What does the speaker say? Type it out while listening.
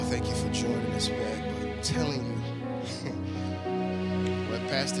telling you, what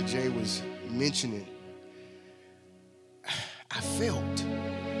Pastor Jay was mentioning, I felt,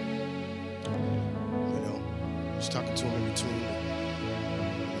 I was talking to him in between,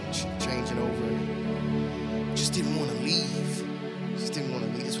 changing over, just didn't want to leave.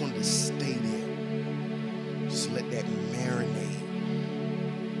 Just wanted to stay there. Just let that marinate.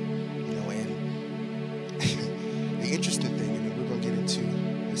 And the interesting thing, and we're going to get into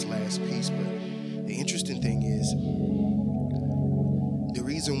this last piece, but the interesting thing is the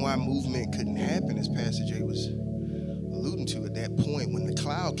reason why movement couldn't happen, as Pastor Jay was alluding to at that point when the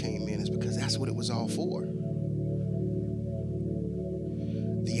cloud came in, is because that's what it was all for.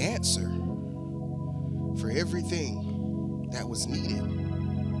 The answer for everything that was needed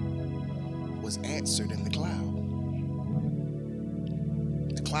was answered in the cloud.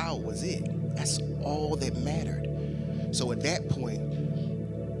 The cloud was it. That's all that mattered. So at that point,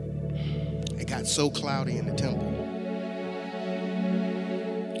 it got so cloudy in the temple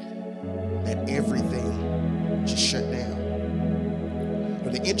that everything just shut down.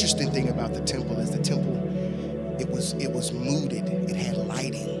 But the interesting thing about the temple is the temple, it was mooded. It had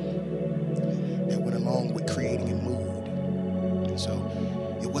lighting that went along with creating a mood. And so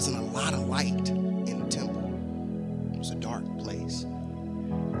it wasn't a lot of light in the temple. It was a dark place.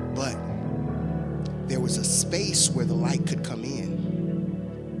 But there was a space where the light could come in.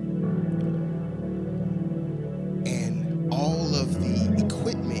 And all of the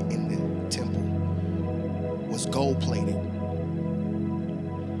equipment in the temple was gold-plated.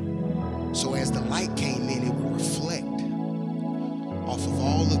 So as the light came in, it would reflect off of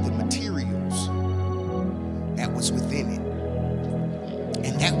all of the materials that was within it.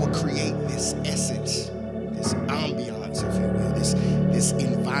 And that would create this essence, this ambiance, if you will, this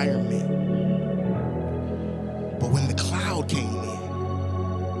environment. But when the cloud came in,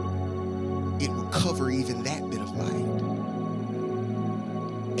 it would cover even that bit of light.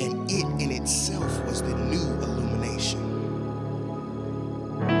 And it in itself was the new illumination.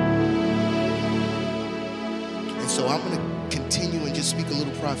 And so I'm going to continue and just speak a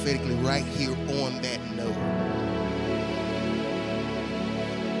little prophetically right here on that note.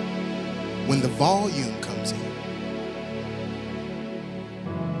 When the volume comes in,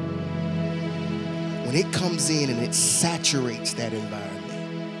 when it comes in and it saturates that environment,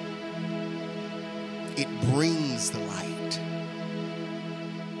 it brings the light.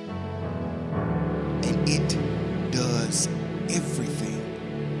 And it does everything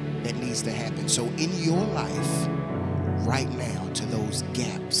that needs to happen. So in your life, right now, to those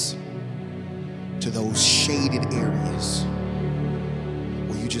gaps, to those shaded areas,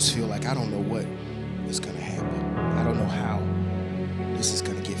 you just feel like, I don't know what is going to happen. I don't know how this is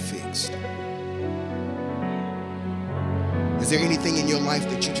going to get fixed. Is there anything in your life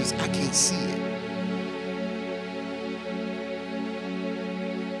that you just, I can't see it?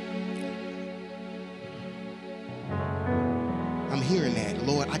 I'm hearing that.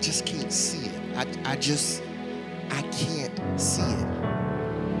 Lord, I just can't see it. I can't see it.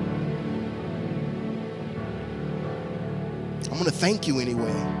 I'm going to thank you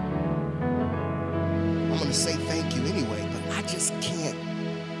anyway. I'm going to say thank you anyway, but I just can't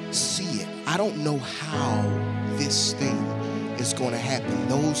see it. I don't know how this thing is going to happen.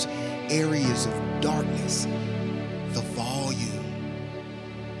 Those areas of darkness, the volume,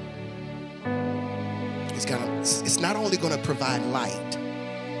 it's not only going to provide light,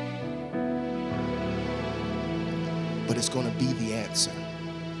 but it's going to be the answer.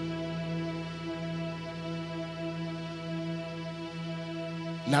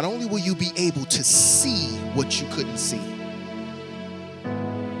 Not only will you be able to see what you couldn't see,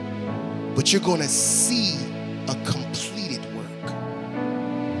 but you're going to see a completed work.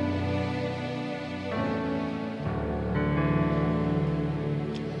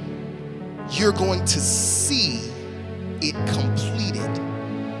 You're going to see it completed.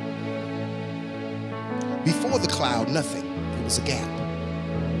 Before the cloud, nothing. It was a gap.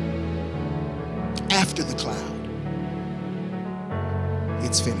 After the cloud,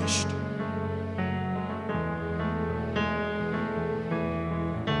 it's finished.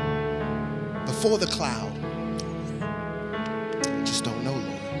 Before the cloud, I just don't know,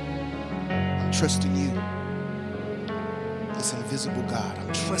 Lord. I'm trusting you, this invisible God.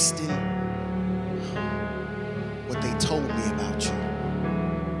 I'm trusting what they told me about you.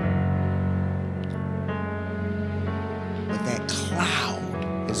 But that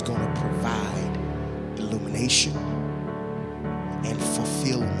cloud is going to provide illumination and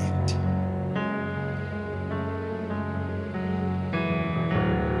fulfillment.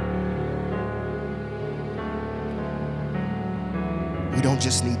 We don't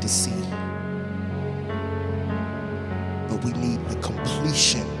just need to see. but we need the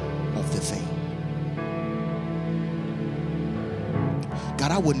completion of the thing.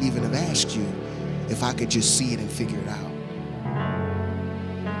 God, I wouldn't even have asked you if I could just see it and figure it out.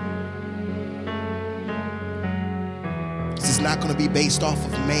 This is not going to be based off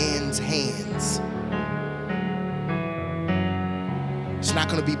of man's hands. It's not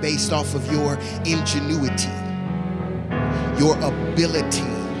going to be based off of your ingenuity, your ability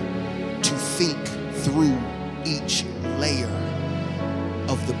to think through each layer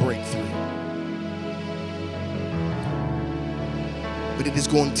of the breakthrough. But it is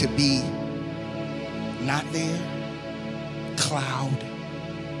going to be not there, cloud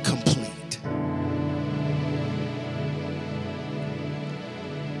complete.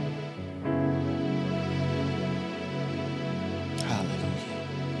 Hallelujah.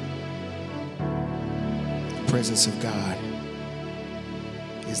 The presence of God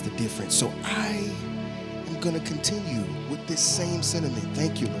is the difference. So I am going to continue with this same sentiment.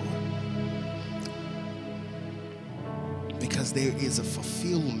 Thank you, Lord. Because there is a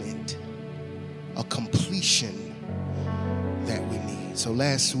fulfillment, a completion that we need. So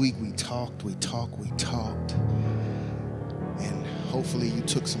last week we talked, and hopefully you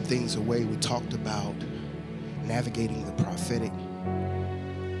took some things away. We talked about navigating the prophetic,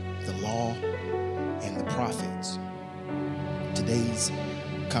 the law, and the prophets. Today's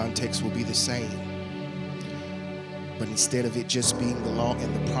context will be the same. But instead of it just being the law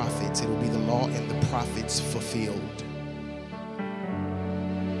and the prophets, it will be the law and the prophets fulfilled.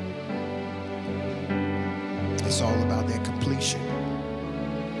 It's all about that completion.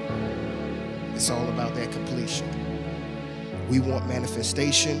 It's all about that completion. We want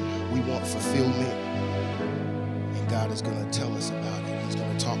manifestation. We want fulfillment. And God is going to tell us about it. He's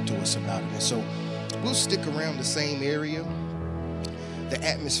going to talk to us about it. And so we'll stick around the same area. The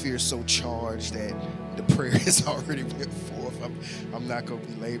atmosphere is so charged that the prayer has already went forth. I'm not going to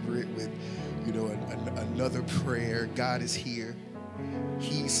belabor it with, another prayer. God is here.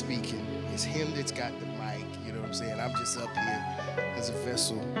 He's speaking. It's him that's got the mic. You know what I'm saying? I'm just up here as a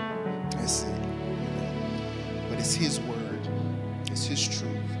vessel. That's it. But it's his word. It's his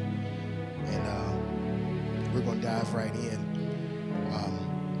truth. And we're going to dive right in.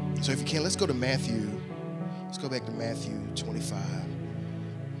 So if you can, let's go to Matthew. Let's go back to Matthew 25.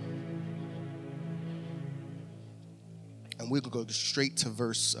 And we're going to go straight to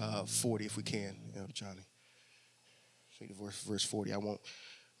verse 40 if we can, Johnny. Straight to verse 40. I won't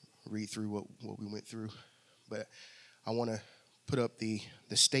read through what we went through, but I want to put up the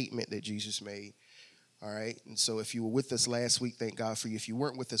statement that Jesus made. All right. And so if you were with us last week, thank God for you. If you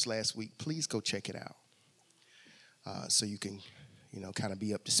weren't with us last week, please go check it out. So you can, kind of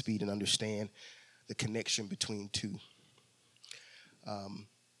be up to speed and understand the connection between two.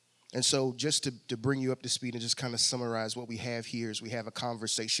 And so just to bring you up to speed and just kind of summarize what we have here is we have a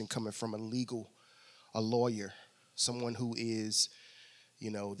conversation coming from a lawyer, someone who is,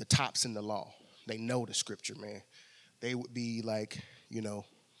 the tops in the law. They know the scripture, man. They would be like,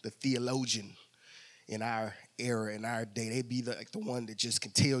 the theologian in our era, in our day. They'd be the one that just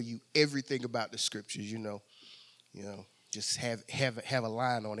can tell you everything about the scriptures, just have a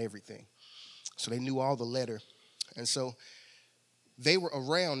line on everything. So they knew all the letter. And so they were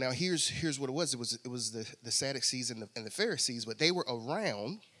around. Now, here's what it was. It was the Sadducees and the Pharisees, but they were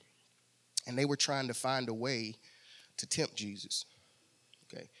around, and they were trying to find a way to tempt Jesus.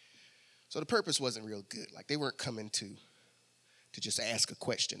 Okay, so the purpose wasn't real good. Like, they weren't coming to just ask a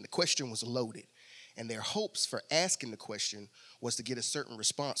question. The question was loaded, and their hopes for asking the question was to get a certain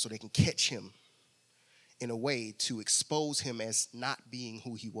response so they can catch him in a way to expose him as not being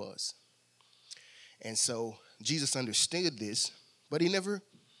who he was. And so Jesus understood this, but he never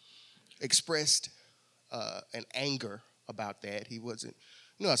expressed an anger about that. He wasn't,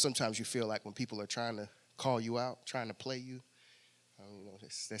 how sometimes you feel like when people are trying to call you out, trying to play you.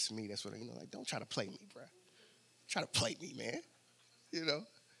 That's me. That's what don't try to play me, bro. Try to play me, man.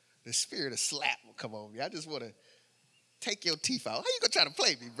 The spirit of slap will come over me. I just want to take your teeth out. How you gonna try to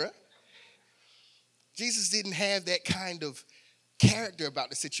play me, bro? Jesus didn't have that kind of character about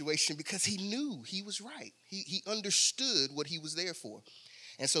the situation because he knew he was right. He understood what he was there for.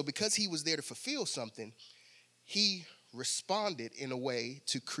 And so because he was there to fulfill something, he responded in a way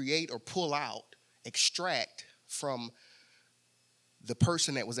to create or pull out, extract from the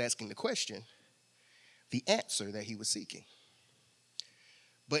person that was asking the question, the answer that he was seeking.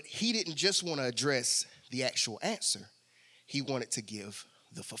 But he didn't just want to address the actual answer. He wanted to give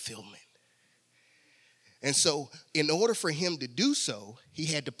the fulfillment. And so in order for him to do so, he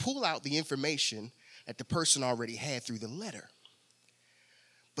had to pull out the information that the person already had through the letter.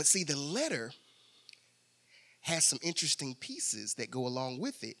 But see, the letter has some interesting pieces that go along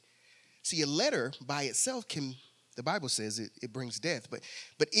with it. See, a letter by itself can, the Bible says it brings death, but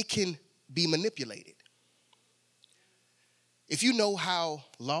it can be manipulated. If you know how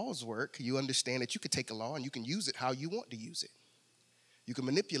laws work, you understand that you can take a law and you can use it how you want to use it. You can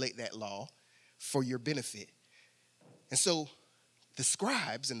manipulate that law for your benefit. And so the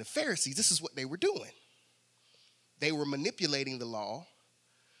scribes and the Pharisees, this is what they were doing. They were manipulating the law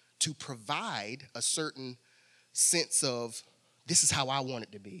to provide a certain sense of, this is how I want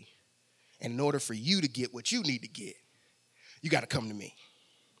it to be. And in order for you to get what you need to get, you got to come to me,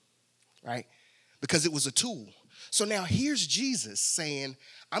 right? Because it was a tool. So now here's Jesus saying,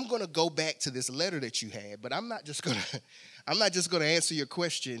 I'm going to go back to this letter that you had, but I'm not just going to answer your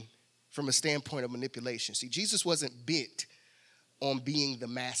question from a standpoint of manipulation. See, Jesus wasn't bent on being the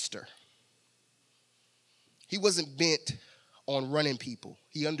master. He wasn't bent on running people.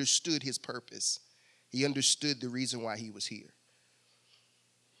 He understood his purpose. He understood the reason why he was here.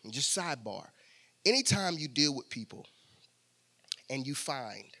 And just sidebar, anytime you deal with people and you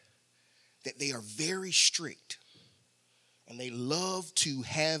find that they are very strict and they love to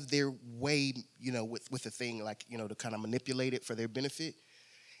have their way, with a thing like, to kind of manipulate it for their benefit,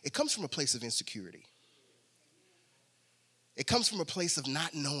 it comes from a place of insecurity. It comes from a place of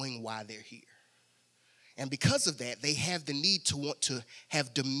not knowing why they're here. And because of that, they have the need to want to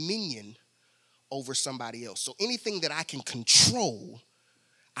have dominion over somebody else. So anything that I can control,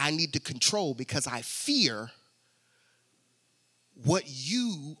 I need to control because I fear what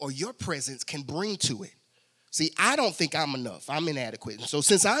you or your presence can bring to it. See, I don't think I'm enough. I'm inadequate. And so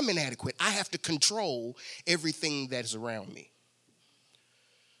since I'm inadequate, I have to control everything that's around me.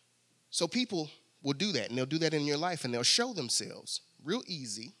 So people will do that, and they'll do that in your life, and they'll show themselves real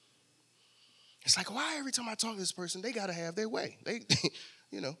easy. It's like, why every time I talk to this person, they got to have their way. They,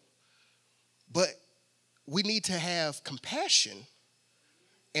 But we need to have compassion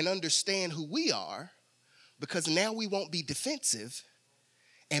and understand who we are, because now we won't be defensive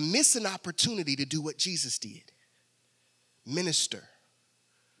and miss an opportunity to do what Jesus did. Minister.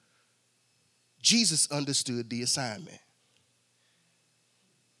 Jesus understood the assignment.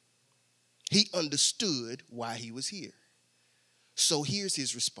 He understood why he was here. So here's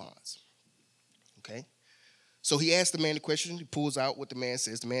his response. Okay? So he asked the man the question. He pulls out what the man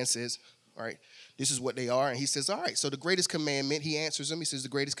says. The man says, all right, this is what they are. And he says, all right, so the greatest commandment, he answers him. He says, the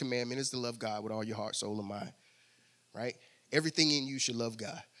greatest commandment is to love God with all your heart, soul, and mind. Right? Everything in you should love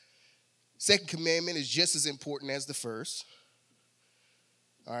God. Second commandment is just as important as the first.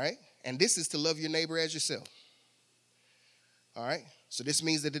 All right? And this is to love your neighbor as yourself. All right? So this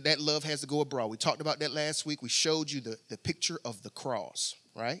means that love has to go abroad. We talked about that last week. We showed you the picture of the cross,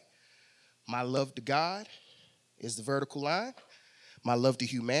 right? My love to God is the vertical line. My love to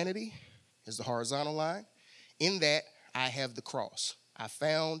humanity is the horizontal line. In that, I have the cross. I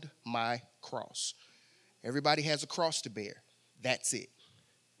found my cross. Everybody has a cross to bear. That's it.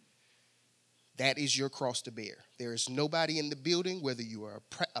 That is your cross to bear. There is nobody in the building, whether you are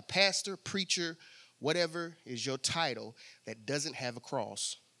a pastor, preacher, whatever is your title, that doesn't have a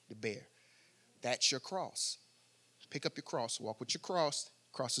cross to bear. That's your cross. Pick up your cross. Walk with your cross.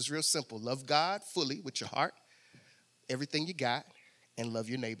 Cross is real simple. Love God fully with your heart, everything you got, and love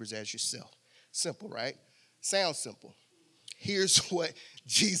your neighbors as yourself. Simple, right? Sounds simple. Here's what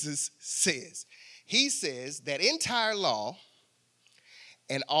Jesus says. He says that entire law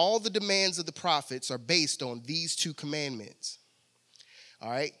and all the demands of the prophets are based on these two commandments. All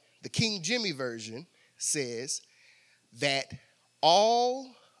right? The King Jimmy version says that all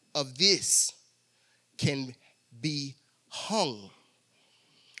of this can be hung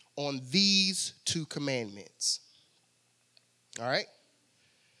on these two commandments. All right?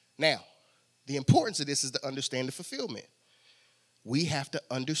 Now, the importance of this is to understand the fulfillment. We have to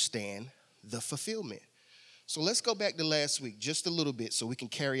understand the fulfillment. So let's go back to last week just a little bit so we can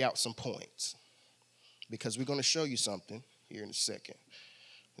carry out some points, because we're going to show you something here in a second.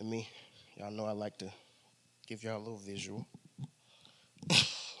 Y'all know I like to give y'all a little visual.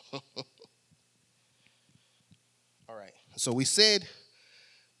 All right. So we said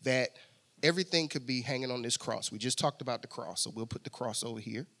that everything could be hanging on this cross. We just talked about the cross, so we'll put the cross over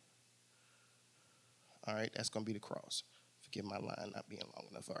here. All right, that's going to be the cross. Forgive my line not being long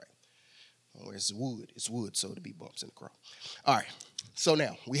enough. All right. Where it's wood. It's wood, so it'll be bumps in the cross. All right. So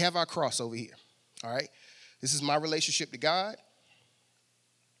now, we have our cross over here. All right. This is my relationship to God.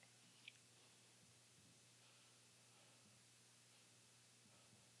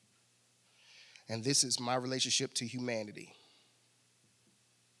 And this is my relationship to humanity.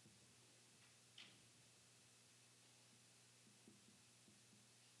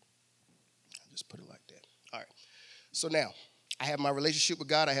 I'll just put it like that. All right. So now, I have my relationship with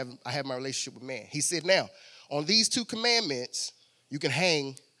God, I have my relationship with man. He said, now, on these two commandments, you can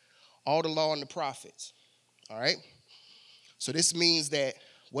hang all the law and the prophets. All right? So this means that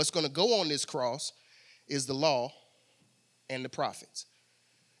what's going to go on this cross is the law and the prophets.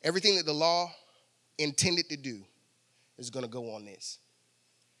 Everything that the law intended to do is going to go on this.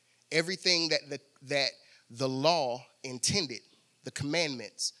 Everything that the law intended, the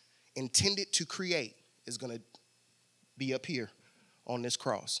commandments intended to create, is going to be up here on this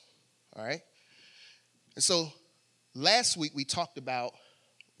cross. All right? And so last week we talked about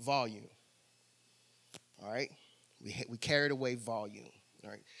volume. All right? We carried away volume.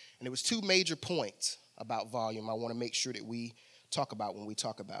 All right? And there was two major points about volume I want to make sure that we talk about when we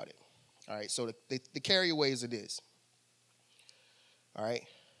talk about it. All right? So the carryaways are this. All right?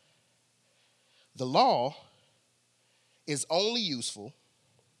 The law is only useful,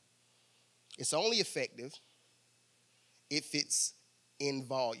 it's only effective if it's in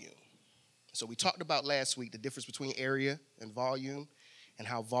volume. So we talked about last week the difference between area and volume and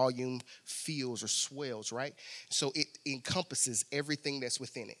how volume feels or swells, right? So it encompasses everything that's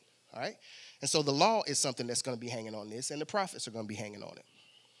within it, all right? And so the law is something that's going to be hanging on this, and the prophets are going to be hanging on it.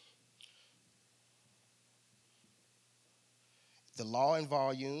 The law and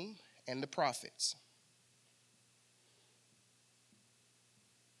volume and the prophets.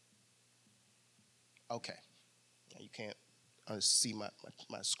 Okay. Now you can't see my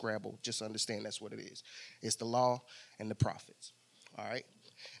Scrabble. Just understand that's what it is. It's the law and the prophets. All right?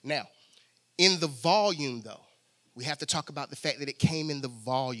 Now, in the volume, though, we have to talk about the fact that it came in the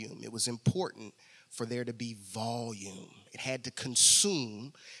volume. It was important for there to be volume. It had to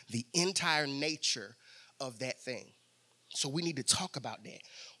consume the entire nature of that thing. So we need to talk about that.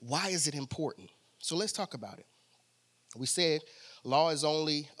 Why is it important? So let's talk about it. We said law is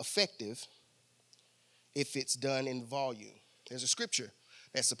only effective if it's done in volume. There's a scripture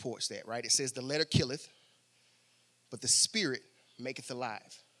that supports that, right? It says the letter killeth, but the spirit maketh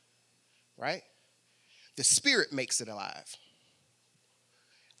alive, right? The spirit makes it alive.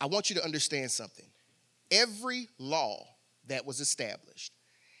 I want you to understand something. Every law that was established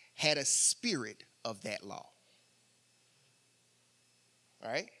had a spirit of that law,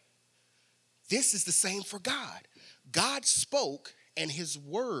 right? This is the same for God. God spoke, and his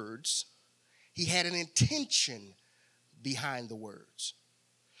words, he had an intention behind the words.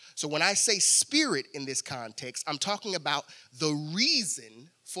 So when I say spirit in this context, I'm talking about the reason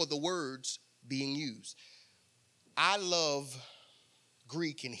for the words being used. I love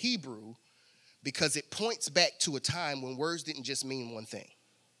Greek and Hebrew because it points back to a time when words didn't just mean one thing.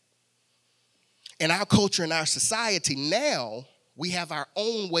 In our culture, in our society now, we have our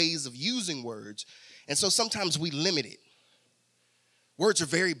own ways of using words, and so sometimes we limit it. Words are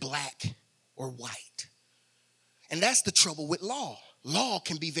very black or white. And that's the trouble with law. Law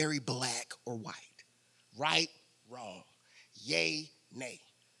can be very black or white. Right, wrong, yay, nay.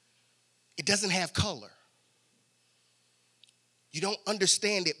 It doesn't have color. You don't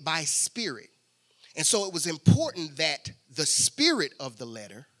understand it by spirit. And so it was important that the spirit of the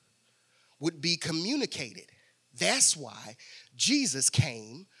letter would be communicated. That's why Jesus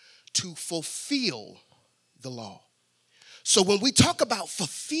came to fulfill the law. So when we talk about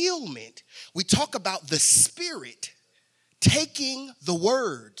fulfillment, we talk about the spirit taking the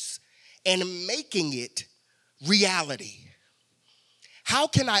words and making it reality. How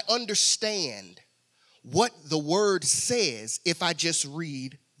can I understand what the word says if I just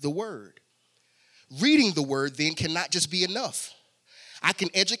read the word? Reading the word then cannot just be enough. I can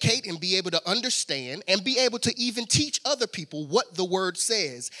educate and be able to understand and be able to even teach other people what the word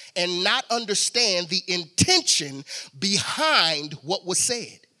says and not understand the intention behind what was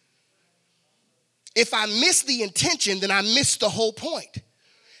said. If I miss the intention, then I miss the whole point.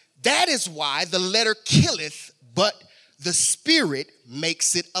 That is why the letter killeth, but the spirit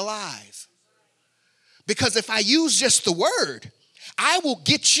makes it alive. Because if I use just the word, I will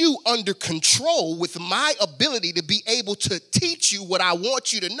get you under control with my ability to be able to teach you what I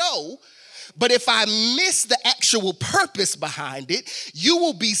want you to know. But if I miss the actual purpose behind it, you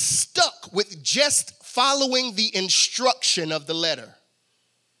will be stuck with just following the instruction of the letter.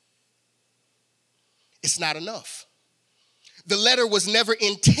 It's not enough. The letter was never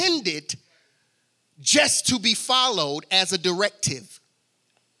intended just to be followed as a directive.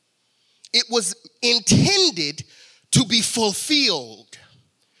 It was intended to be fulfilled.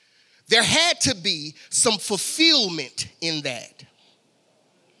 There had to be some fulfillment in that.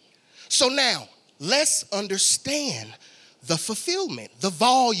 So now, let's understand the fulfillment, the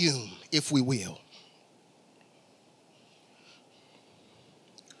volume, if we will.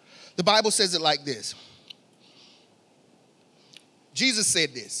 The Bible says it like this. Jesus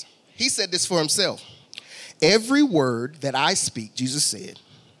said this. He said this for himself. Every word that I speak, Jesus said,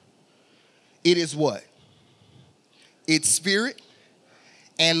 it is what? It's spirit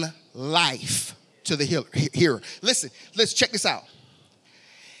and life to the hearer. Listen, let's check this out.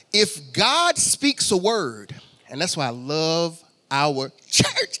 If God speaks a word, and that's why I love our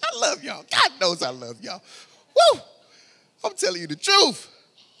church. I love y'all. God knows I love y'all. Woo! I'm telling you the truth.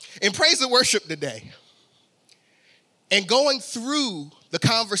 In praise and worship today, and going through the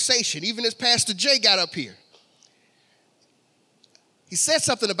conversation, even as Pastor Jay got up here, he said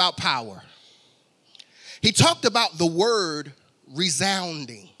something about power. He talked about the word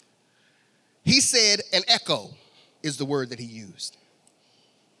resounding. He said an echo is the word that he used.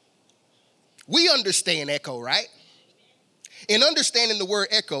 We understand echo, right? In understanding the word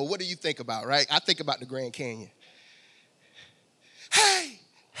echo, what do you think about, right? I think about the Grand Canyon. Hey,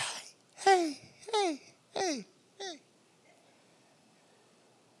 hey, hey, hey, hey.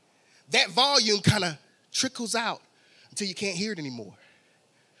 That volume kind of trickles out until you can't hear it anymore.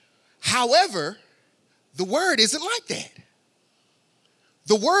 However, the word isn't like that.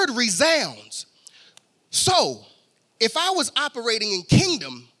 The word resounds. So, if I was operating in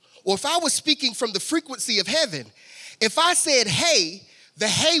kingdom, or if I was speaking from the frequency of heaven, if I said hey, the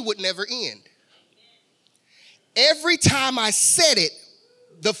hey would never end. Every time I said it,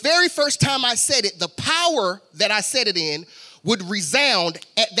 the very first time I said it, the power that I said it in would resound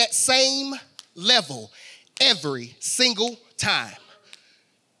at that same level every single time.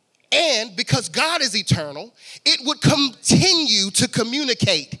 And because God is eternal, it would continue to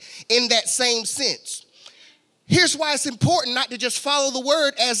communicate in that same sense. Here's why it's important not to just follow the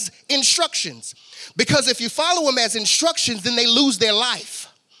word as instructions. Because if you follow them as instructions, then they lose their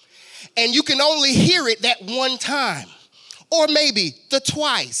life. And you can only hear it that one time, or maybe the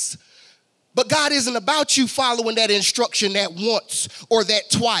twice. But God isn't about you following that instruction that once or that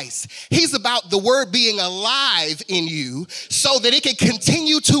twice. He's about the word being alive in you so that it can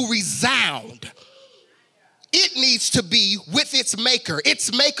continue to resound. It needs to be with its maker.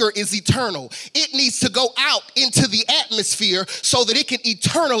 Its maker is eternal. It needs to go out into the atmosphere so that it can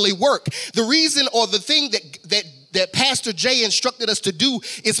eternally work. The reason or the thing that Pastor Jay instructed us to do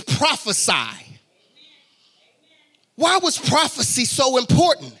is prophesy. Why was prophecy so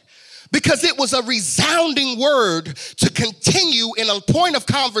important? Because it was a resounding word to continue in a point of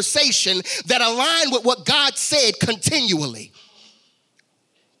conversation that aligned with what God said continually.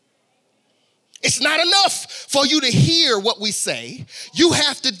 It's not enough for you to hear what we say. You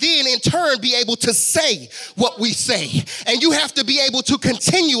have to then in turn be able to say what we say. And you have to be able to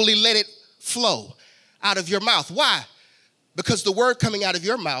continually let it flow out of your mouth. Why? Because the word coming out of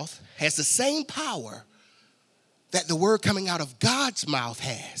your mouth has the same power that the word coming out of God's mouth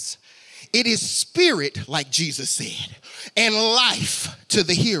has. It is spirit, like Jesus said, and life to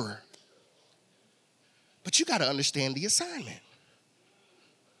the hearer. But you got to understand the assignment.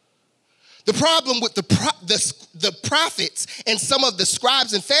 The problem with the prophets and some of the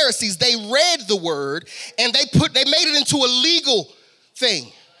scribes and Pharisees, they read the word and they made it into a legal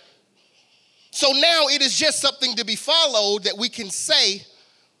thing. So now it is just something to be followed that we can say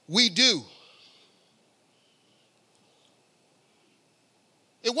we do.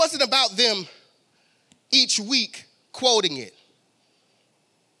 It wasn't about them each week quoting it.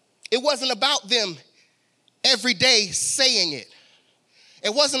 It wasn't about them every day saying it.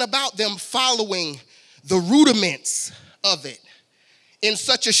 It wasn't about them following the rudiments of it in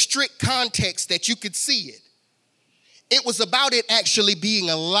such a strict context that you could see it. It was about it actually being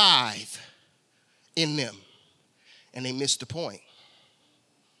alive in them. And they missed the point.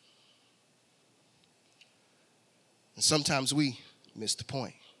 And sometimes we miss the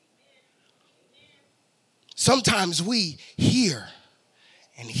point. Sometimes we hear,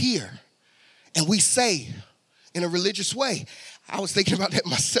 and we say in a religious way. I was thinking about that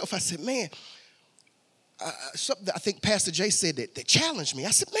myself. I said, man, something I think Pastor Jay said that challenged me.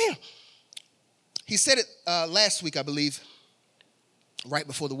 I said, man, he said it last week, I believe, right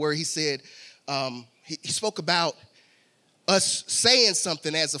before the word. He said, he spoke about us saying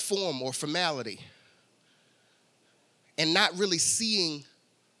something as a form or formality and not really seeing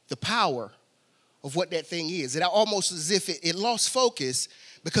the power of what that thing is. It almost as if it lost focus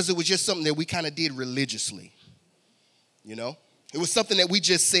because it was just something that we kind of did religiously, you know? It was something that we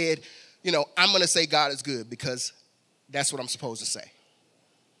just said, you know, I'm going to say God is good because that's what I'm supposed to say.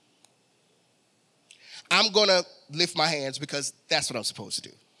 I'm going to lift my hands because that's what I'm supposed to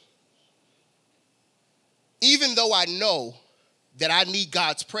do. Even though I know that I need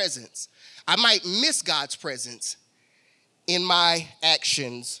God's presence, I might miss God's presence in my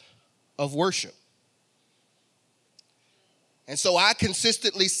actions of worship. And so I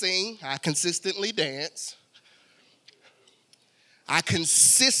consistently sing, I consistently dance, I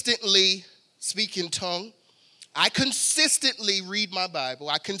consistently speak in tongue, I consistently read my Bible,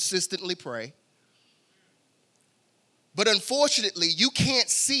 I consistently pray. But unfortunately, you can't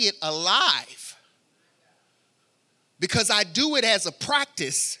see it alive because I do it as a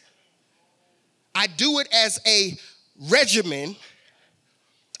practice. I do it as a regimen.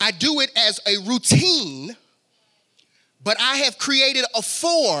 I do it as a routine, but I have created a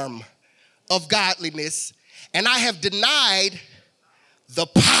form of godliness and I have denied the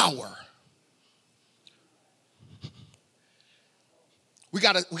power. We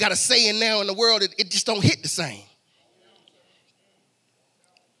got a saying now in the world that it just don't hit the same.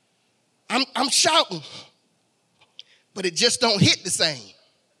 I'm shouting, but it just don't hit the same.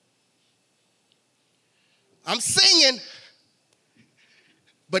 I'm singing,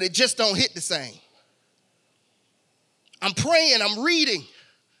 but it just don't hit the same. I'm praying, I'm reading,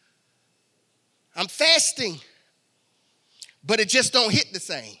 I'm fasting, but it just don't hit the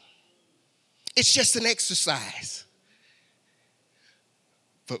same. It's just an exercise.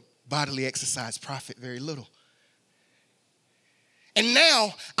 But bodily exercise profit very little. And now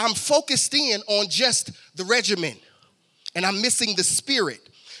I'm focused in on just the regimen and I'm missing the spirit.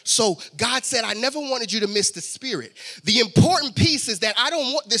 So God said, I never wanted you to miss the spirit. The important piece is that I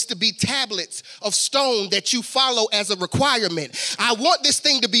don't want this to be tablets of stone that you follow as a requirement. I want this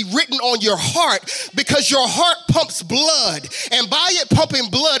thing to be written on your heart because your heart pumps blood. And by it pumping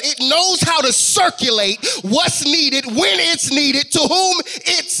blood, it knows how to circulate what's needed, when it's needed, to whom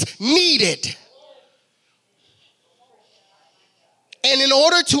it's needed. And in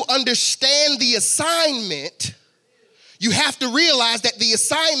order to understand the assignment, you have to realize that the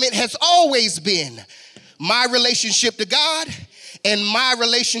assignment has always been my relationship to God and my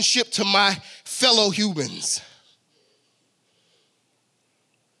relationship to my fellow humans.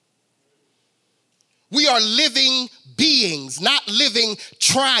 We are living beings, not living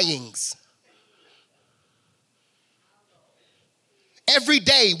tryings. Every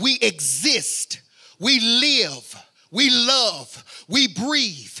day we exist, we live, we love, we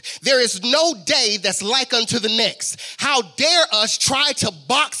breathe. There is no day that's like unto the next. How dare us try to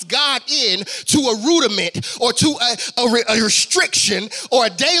box God in to a rudiment or to a restriction or a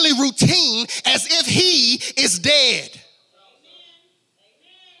daily routine as if he is dead.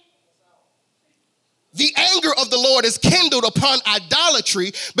 The anger of the Lord is kindled upon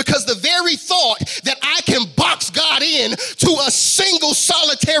idolatry because the very thought that I can box God in to a single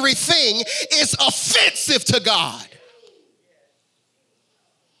solitary thing is offensive to God.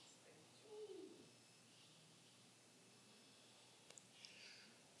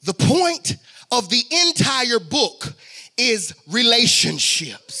 The point of the entire book is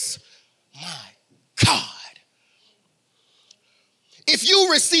relationships. My God. If you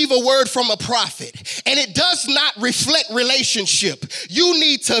receive a word from a prophet and it does not reflect relationship, you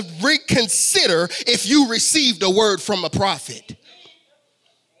need to reconsider if you received a word from a prophet.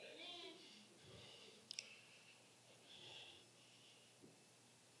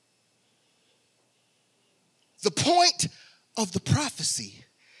 The point of the prophecy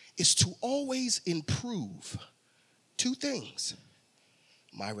is to always improve two things: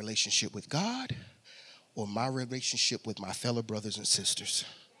 my relationship with God or my relationship with my fellow brothers and sisters.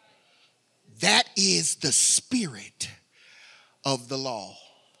 That is the spirit of the law.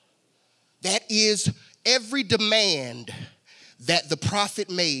 That is every demand that the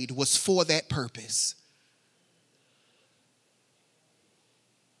prophet made was for that purpose.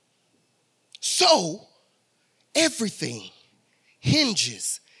 So everything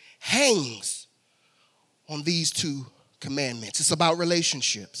hangs on these two commandments. It's about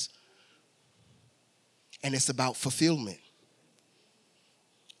relationships. And it's about fulfillment.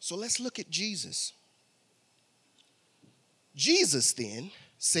 So let's look at Jesus. Jesus then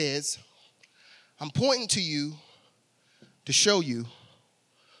says, I'm pointing to you to show you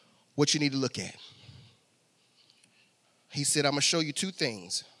what you need to look at. He said, I'm going to show you two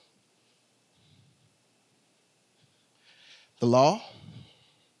things: the law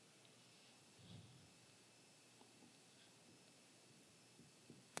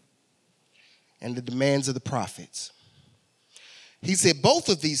and the demands of the prophets. He said both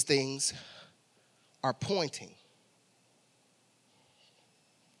of these things are pointing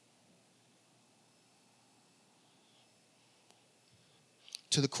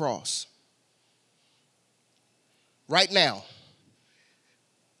to the cross. Right now,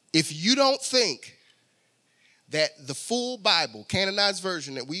 if you don't think that the full Bible, canonized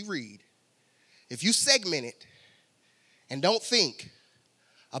version that we read, if you segment it and don't think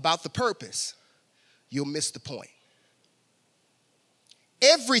about the purpose, you'll miss the point.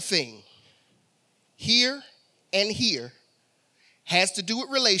 Everything here and here has to do with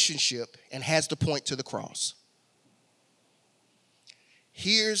relationship and has to point to the cross.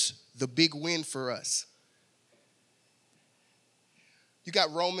 Here's the big win for us. You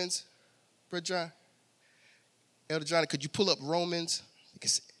got Romans, Brother John? Elder Johnny, could you pull up Romans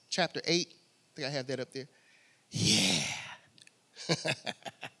chapter 8? I think I have that up there. Yeah.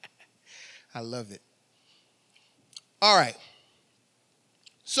 I love it. All right.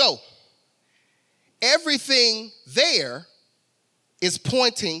 So, everything there is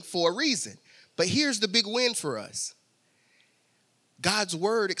pointing for a reason. But here's the big win for us. God's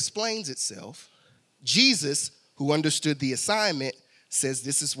word explains itself. Jesus, who understood the assignment, says,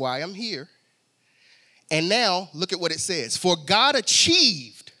 this is why I'm here. And now, look at what it says. For God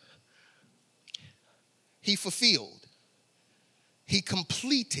achieved, he fulfilled, he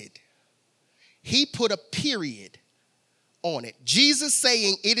completed, he put a period on it. Jesus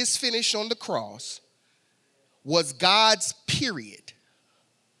saying it is finished on the cross was God's period.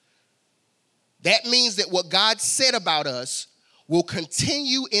 That means that what God said about us will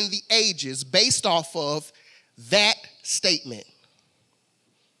continue in the ages based off of that statement.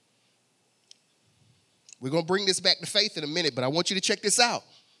 We're going to bring this back to faith in a minute, but I want you to check this out.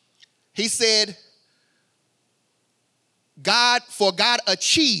 He said, God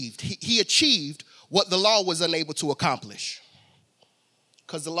achieved, he achieved what the law was unable to accomplish.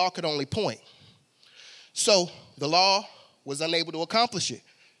 Because the law could only point. So the law was unable to accomplish it.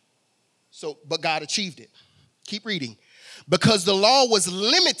 But God achieved it. Keep reading. Because the law was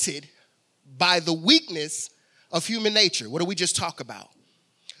limited by the weakness of human nature. What did we just talk about?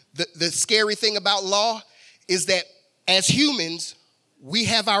 The scary thing about law is that as humans, we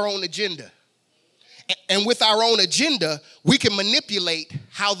have our own agenda. And with our own agenda, we can manipulate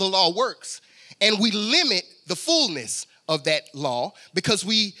how the law works. And we limit the fullness of that law because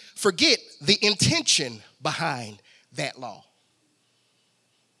we forget the intention behind that law.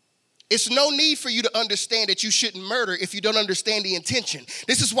 It's no need for you to understand that you shouldn't murder if you don't understand the intention.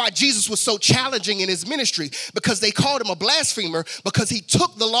 This is why Jesus was so challenging in his ministry, because they called him a blasphemer because he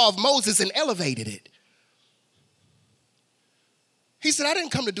took the law of Moses and elevated it. He said, I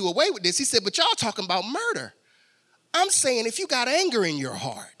didn't come to do away with this. He said, but y'all talking about murder. I'm saying if you got anger in your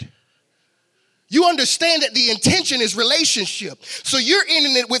heart, you understand that the intention is relationship. So you're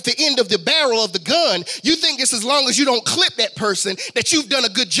ending it with the end of the barrel of the gun. You think it's as long as you don't clip that person that you've done a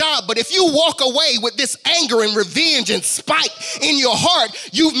good job. But if you walk away with this anger and revenge and spite in your heart,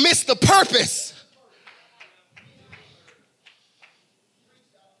 you've missed the purpose.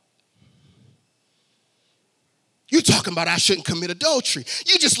 You talking about I shouldn't commit adultery.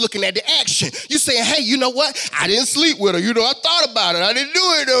 You just looking at the action. You saying, hey, you know what? I didn't sleep with her. You know, I thought about it. I didn't do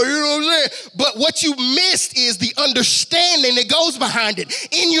it though. You know what I'm saying? But what you missed is the understanding that goes behind it.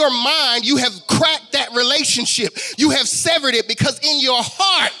 In your mind, you have cracked that relationship. You have severed it because in your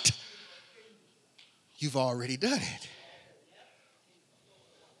heart, you've already done it.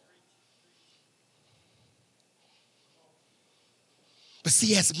 But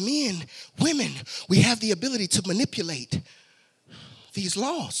see, as men, women, we have the ability to manipulate these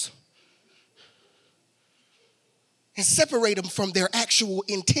laws and separate them from their actual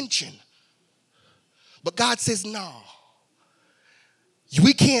intention. But God says, no,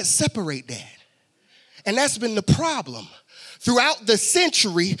 we can't separate that. And that's been the problem. Throughout the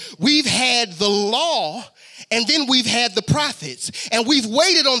century, we've had the law and then we've had the prophets. And we've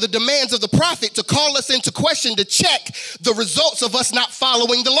waited on the demands of the prophet to call us into question to check the results of us not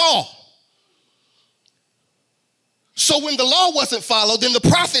following the law. So when the law wasn't followed, then the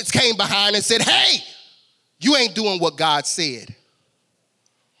prophets came behind and said, hey, you ain't doing what God said.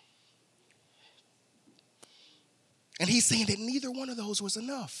 And he's saying that neither one of those was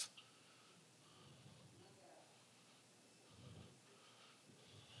enough.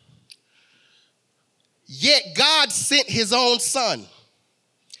 Yet God sent his own son,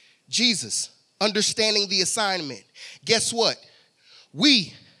 Jesus, understanding the assignment. Guess what?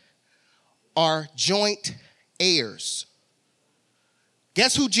 We are joint heirs.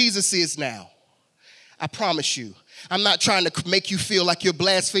 Guess who Jesus is now? I promise you. I'm not trying to make you feel like you're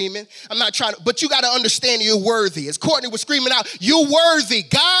blaspheming. But you got to understand you're worthy. As Courtney was screaming out, you're worthy.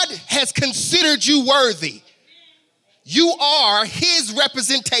 God has considered you worthy. You are his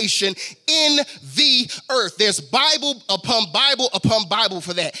representation in the earth. There's Bible upon Bible upon Bible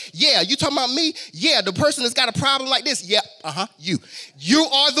for that. Yeah, you talking about me? Yeah, the person that's got a problem like this? Yeah, you. You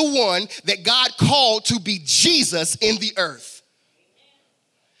are the one that God called to be Jesus in the earth.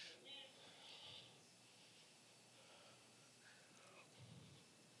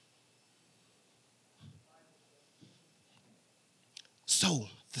 So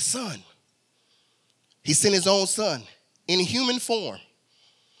the Son, he sent his own Son in human form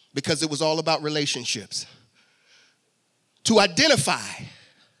because it was all about relationships. To identify.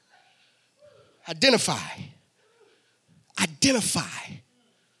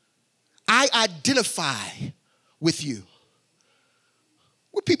 I identify with you.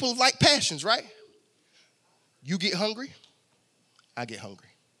 We're people of like passions, right? You get hungry, I get hungry.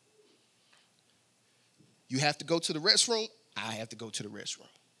 You have to go to the restroom, I have to go to the restroom.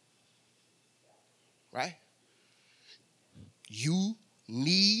 Right? You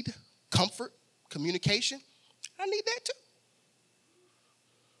need comfort, communication. I need that too.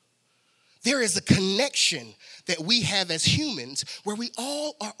 There is a connection that we have as humans where we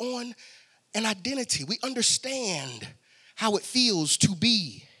all are on an identity. We understand how it feels to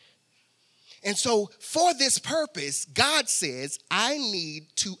be. And so for this purpose, God says, I need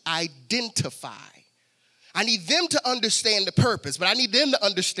to identify. I need them to understand the purpose, but I need them to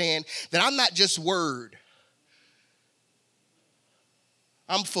understand that I'm not just word.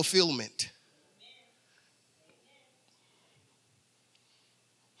 I'm fulfillment.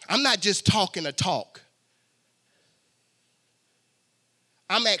 I'm not just talking a talk.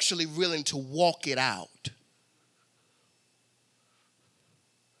 I'm actually willing to walk it out.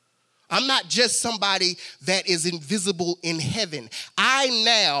 I'm not just somebody that is invisible in heaven. I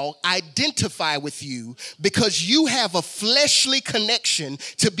now identify with you because you have a fleshly connection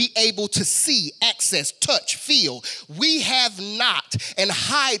to be able to see, access, touch, feel. We have not an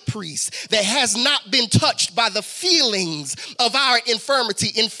high priest that has not been touched by the feelings of our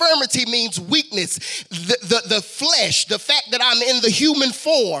infirmity. Infirmity means weakness, the flesh, the fact that I'm in the human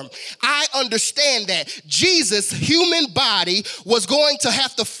form. I understand that Jesus' human body was going to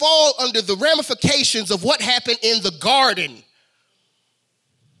have to fall under the ramifications of what happened in the garden.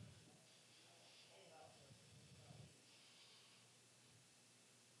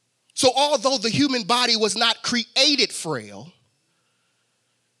 So although the human body was not created frail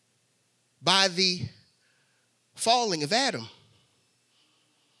by the falling of Adam,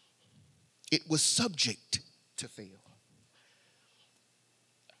 it was subject to fail.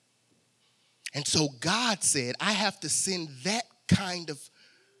 And so God said, I have to send that kind of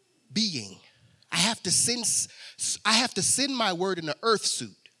being. I have to send my word in an earth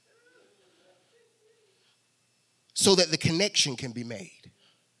suit so that the connection can be made.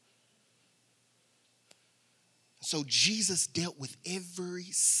 So Jesus dealt with he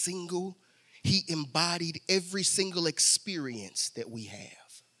embodied every single experience that we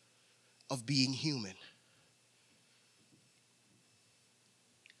have of being human.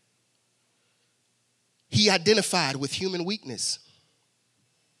 He identified with human weakness.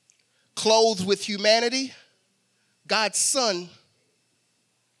 Clothed with humanity, God's Son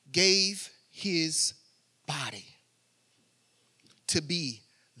gave his body to be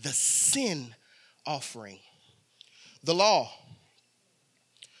the sin offering. The law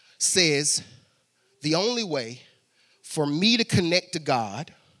says the only way for me to connect to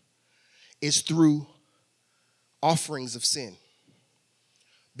God is through offerings of sin.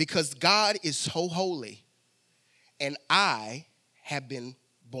 Because God is so holy and I have been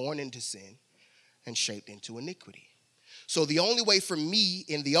born into sin and shaped into iniquity. So the only way for me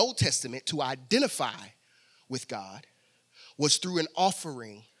in the Old Testament to identify with God was through an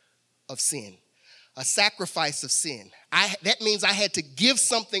offering of sin, a sacrifice of sin. That means I had to give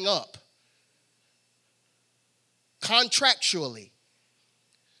something up contractually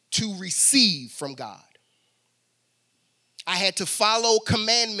to receive from God. I had to follow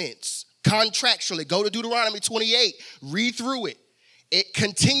commandments contractually. Go to Deuteronomy 28, read through it. It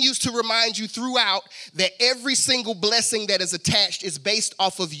continues to remind you throughout that every single blessing that is attached is based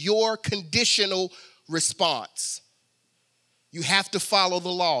off of your conditional response. You have to follow the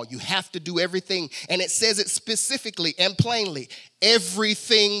law. You have to do everything. And it says it specifically and plainly.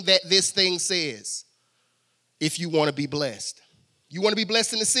 Everything that this thing says. If you want to be blessed. You want to be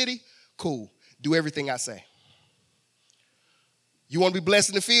blessed in the city? Cool. Do everything I say. You want to be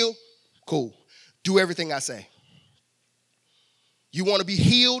blessed in the field? Cool. Do everything I say. You want to be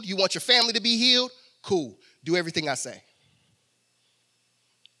healed? You want your family to be healed? Cool. Do everything I say.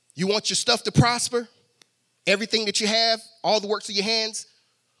 You want your stuff to prosper? Everything that you have, all the works of your hands?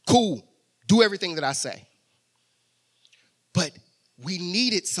 Cool. Do everything that I say. But we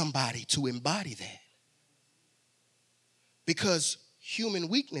needed somebody to embody that. Because human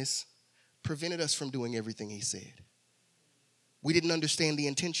weakness prevented us from doing everything he said. We didn't understand the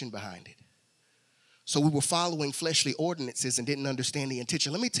intention behind it. So we were following fleshly ordinances and didn't understand the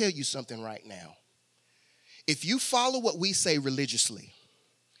intention. Let me tell you something right now. If you follow what we say religiously,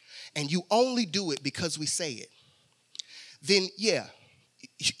 and you only do it because we say it, then yeah,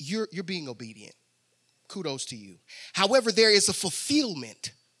 you're being obedient. Kudos to you. However, there is a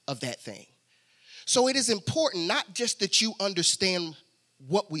fulfillment of that thing. So it is important not just that you understand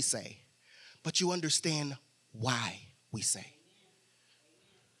what we say, but you understand why we say.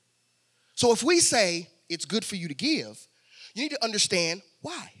 So if we say it's good for you to give, you need to understand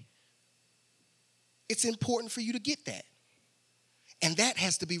why. It's important for you to get that. And that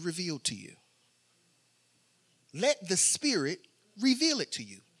has to be revealed to you. Let the Spirit reveal it to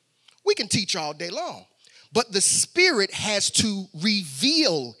you. We can teach all day long, but the Spirit has to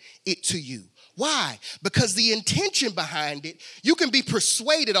reveal it to you. Why? Because the intention behind it, you can be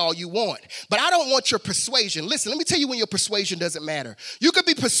persuaded all you want, but I don't want your persuasion. Listen, let me tell you when your persuasion doesn't matter. You could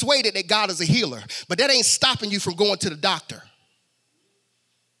be persuaded that God is a healer, but that ain't stopping you from going to the doctor.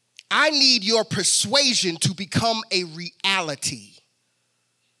 I need your persuasion to become a reality.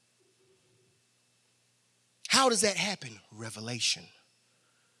 How does that happen? Revelation.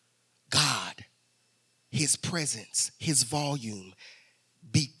 God, his presence, his volume,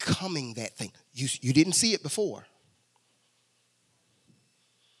 becoming that thing. You didn't see it before,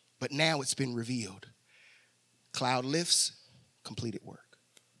 but now it's been revealed. Cloud lifts, completed work.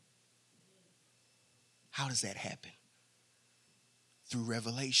 How does that happen? Through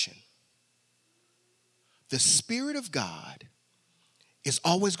revelation. The Spirit of God is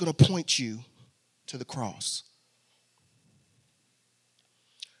always going to point you to the cross.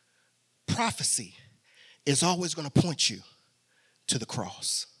 Prophecy is always going to point you to the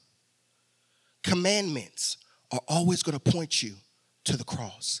cross. Commandments are always going to point you to the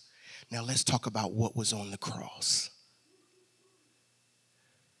cross. Now let's talk about what was on the cross.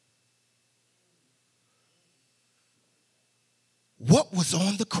 What was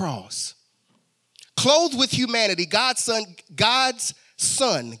on the cross? Clothed with humanity, God's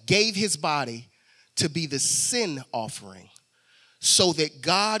son gave his body to be the sin offering so that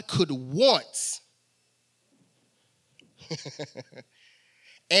God could once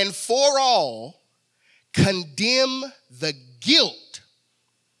and for all condemn the guilt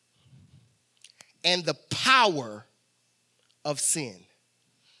and the power of sin.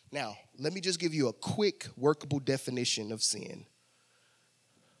 Now, let me just give you a quick workable definition of sin.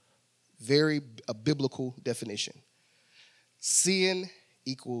 A biblical definition. Sin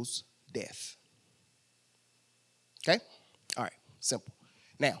equals death. Okay? All right, simple.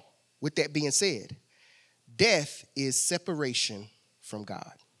 Now, with that being said, death is separation from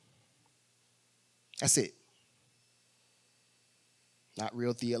God. That's it. Not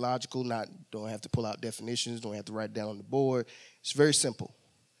real theological, don't have to pull out definitions, don't have to write it down on the board. It's very simple.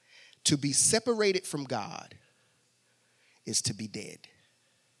 To be separated from God is to be dead,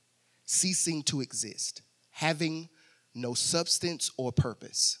 ceasing to exist, having no substance or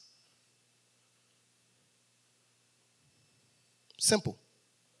purpose. Simple.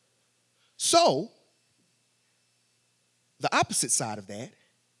 So, the opposite side of that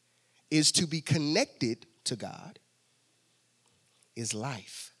is to be connected to God is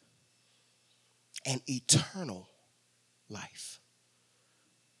life, and eternal life.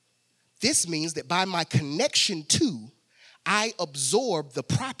 This means that by my connection to, I absorb the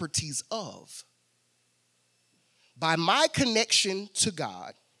properties of. By my connection to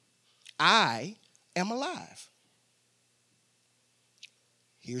God, I am alive.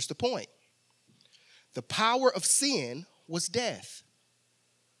 Here's the point. The power of sin was death.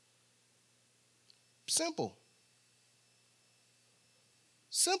 Simple.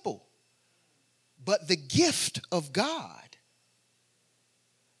 Simple. But the gift of God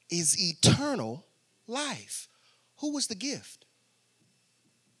is eternal life. Who was the gift?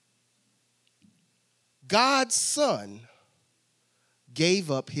 God's Son gave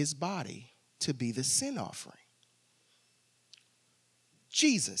up his body to be the sin offering.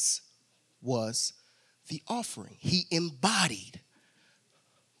 Jesus was the offering. He embodied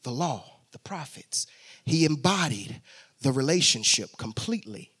the law, the prophets. He embodied the relationship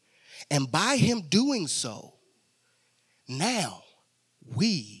completely. And by him doing so, now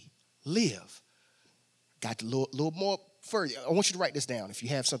we live. Got a little more further. I want you to write this down if you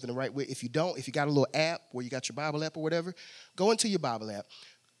have something to write with. If you don't, if you got a little app where you got your Bible app or whatever, go into your Bible app.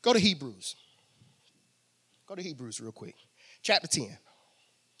 Go to Hebrews. Go to Hebrews real quick. Chapter 10.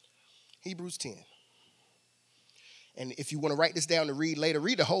 Hebrews 10. And if you want to write this down to read later,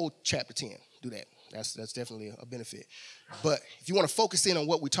 read the whole chapter 10. Do that. That's definitely a benefit. But if you want to focus in on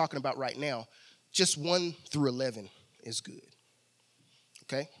what we're talking about right now, just 1 through 11 is good.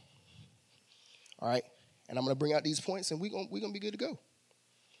 Okay? All right? And I'm going to bring out these points, and we're going to be good to go.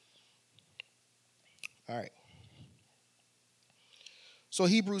 All right. So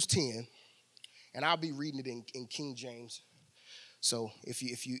Hebrews 10, and I'll be reading it in King James. So if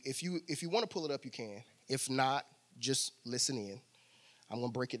you want to pull it up, you can. If not, just listen in. I'm going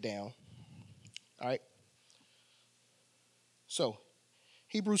to break it down. All right. So,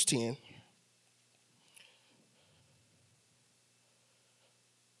 Hebrews 10.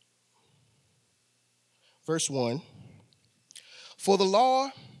 Verse 1. For the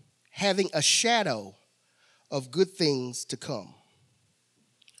law, having a shadow of good things to come.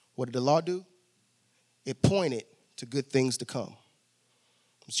 What did the law do? It pointed to good things to come.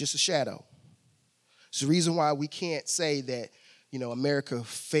 It's just a shadow. It's the reason why we can't say that, America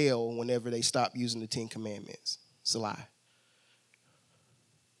failed whenever they stopped using the 10 Commandments. It's a lie.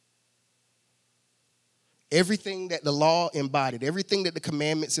 Everything that the law embodied, everything that the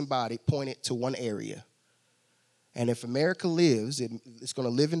commandments embodied pointed to one area. And if America lives, it's going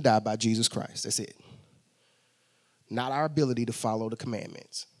to live and die by Jesus Christ. That's it. Not our ability to follow the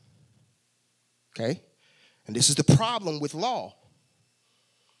commandments. Okay? And this is the problem with law.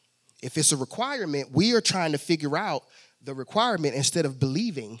 If it's a requirement, we are trying to figure out the requirement instead of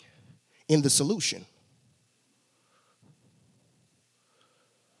believing in the solution.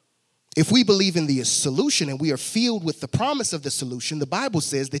 If we believe in the solution and we are filled with the promise of the solution, the Bible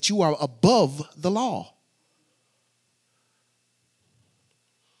says that you are above the law.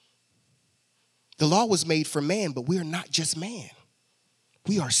 The law was made for man, but we are not just man.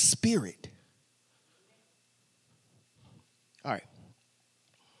 We are spirit. All right.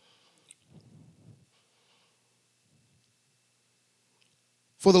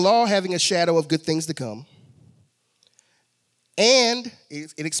 For the law having a shadow of good things to come, and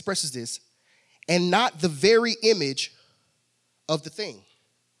it expresses this, and not the very image of the thing. It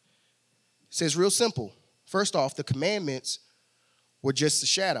says real simple. First off, the commandments were just a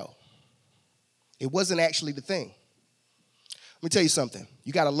shadow. It wasn't actually the thing. Let me tell you something.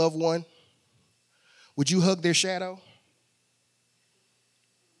 You got a loved one. Would you hug their shadow?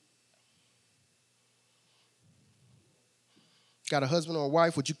 Got a husband or a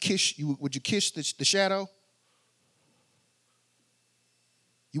wife? Would you kiss the shadow?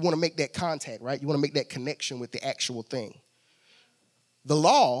 You want to make that contact, right? You want to make that connection with the actual thing. The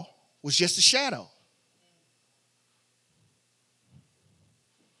law was just a shadow.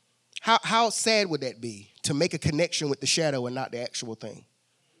 How sad would that be to make a connection with the shadow and not the actual thing?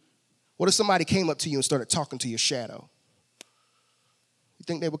 What if somebody came up to you and started talking to your shadow? You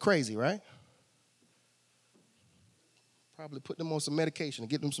think they were crazy, right? Probably put them on some medication and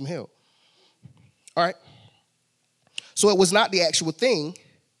get them some help. All right. So it was not the actual thing.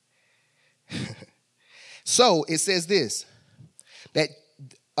 So it says this, that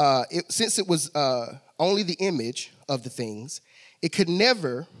since it was only the image of the things, it could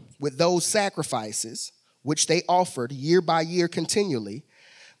never, with those sacrifices, which they offered year by year continually,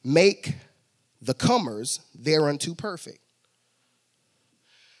 make the comers thereunto perfect.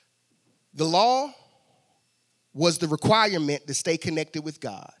 The law was the requirement to stay connected with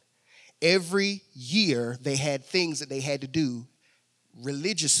God. Every year they had things that they had to do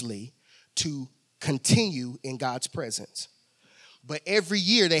religiously to continue in God's presence. But every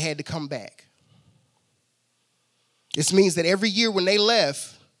year they had to come back. This means that every year when they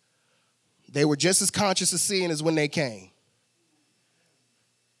left, they were just as conscious of sin as when they came.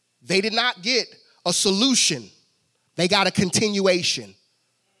 They did not get a solution. They got a continuation.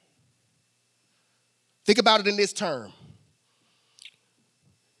 Think about it in this term.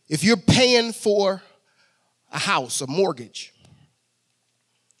 If you're paying for a house, a mortgage,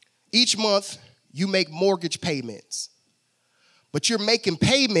 each month you make mortgage payments. But you're making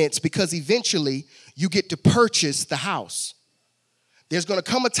payments because eventually you get to purchase the house. There's going to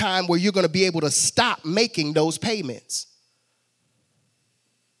come a time where you're going to be able to stop making those payments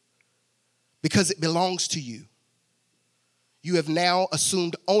because it belongs to you. You have now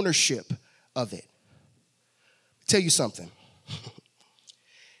assumed ownership of it. Tell you something.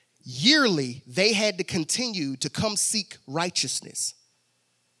 Yearly, they had to continue to come seek righteousness,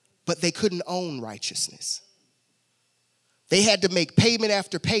 but they couldn't own righteousness. They had to make payment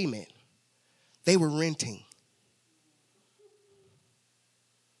after payment. They were renting.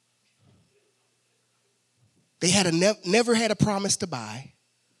 They had never had a promise to buy,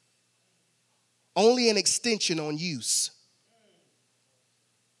 only an extension on use.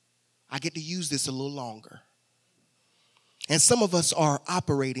 I get to use this a little longer. And some of us are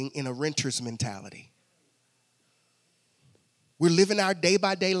operating in a renter's mentality. We're living our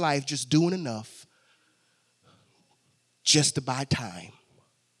day-by-day life just doing enough just to buy time.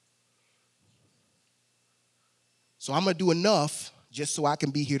 So I'm going to do enough just so I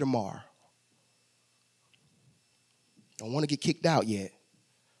can be here tomorrow. Don't want to get kicked out yet.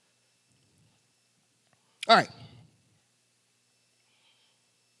 All right.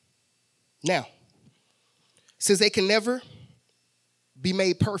 Now, since they can never be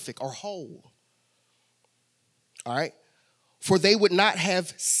made perfect or whole, all right, for they would not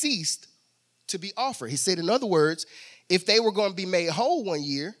have ceased to be offered. He said, in other words, if they were going to be made whole one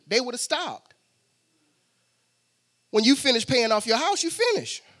year, they would have stopped. When you finish paying off your house, you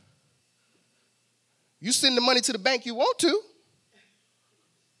finish. You send the money to the bank you want to.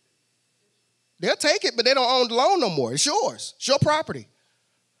 They'll take it, but they don't own the loan no more. It's yours. It's your property.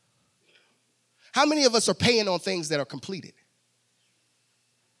 How many of us are paying on things that are completed?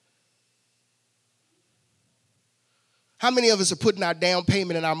 How many of us are putting our down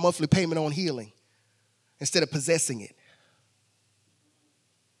payment and our monthly payment on healing instead of possessing it?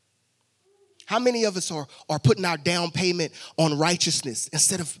 How many of us are putting our down payment on righteousness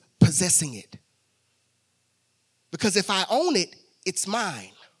instead of possessing it? Because if I own it, it's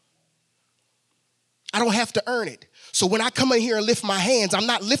mine. I don't have to earn it. So when I come in here and lift my hands, I'm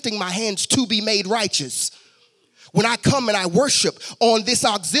not lifting my hands to be made righteous. When I come and I worship on this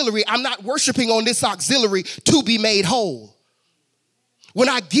auxiliary, I'm not worshiping on this auxiliary to be made whole. When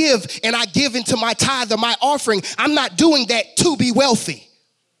I give and I give into my tithe or my offering, I'm not doing that to be wealthy.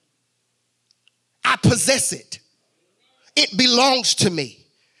 I possess it. It belongs to me.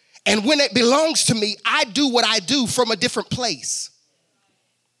 And when it belongs to me, I do what I do from a different place.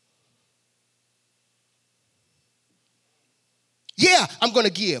 Yeah, I'm going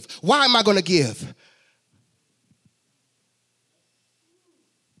to give. Why am I going to give?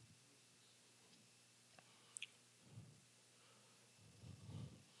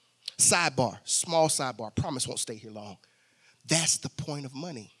 Sidebar, small sidebar. Promise won't stay here long. That's the point of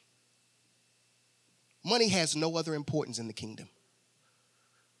money. Money has no other importance in the kingdom.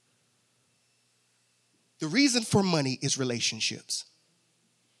 The reason for money is relationships.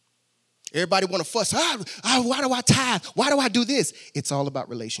 Everybody want to fuss. Why do I tithe? Why do I do this? It's all about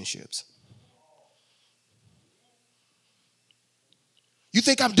relationships. You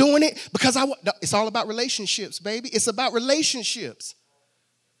think I'm doing it because no, it's all about relationships, baby. It's about relationships.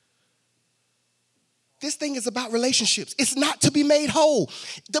 This thing is about relationships. It's not to be made whole.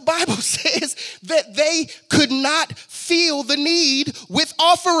 The Bible says that they could not feel the need with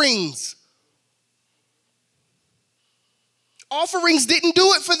offerings. Offerings didn't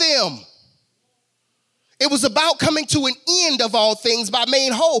do it for them. It was about coming to an end of all things by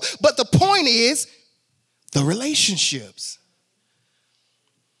made whole. But the point is the relationships.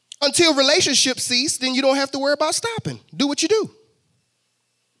 Until relationships cease, then you don't have to worry about stopping. Do what you do.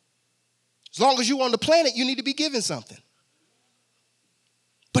 As long as you're on the planet, you need to be given something.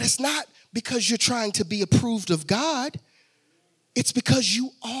 But it's not because you're trying to be approved of God. It's because you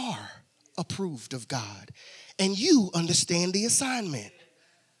are approved of God. And you understand the assignment.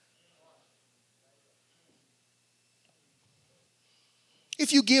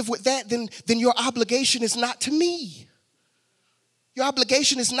 If you give with that, then your obligation is not to me. Your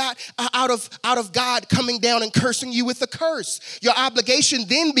obligation is not out of God coming down and cursing you with a curse. Your obligation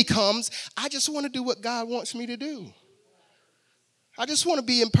then becomes, I just want to do what God wants me to do. I just want to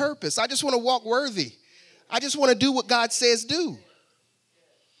be in purpose. I just want to walk worthy. I just want to do what God says do.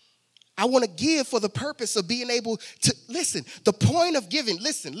 I want to give for the purpose of being able to, listen, the point of giving,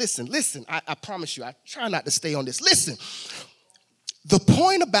 listen. I promise you, I try not to stay on this. Listen, the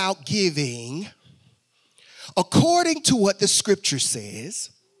point about giving, according to what the scripture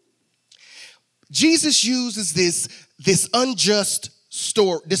says, Jesus uses this unjust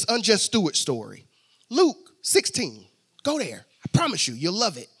steward story. Luke 16, go there. I promise you, you'll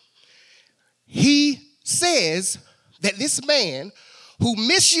love it. He says that this man who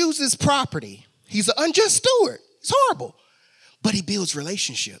misuses property, he's an unjust steward. It's horrible. But he builds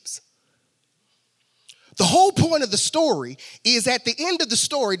relationships. The whole point of the story is at the end of the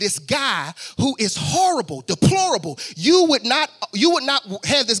story, this guy who is horrible, deplorable, you would not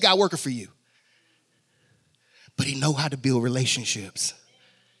have this guy working for you. But he knows how to build relationships.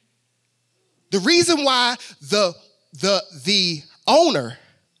 The reason why the owner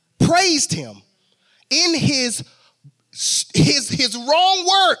praised him in his wrong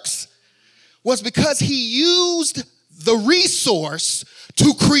works was because he used the resource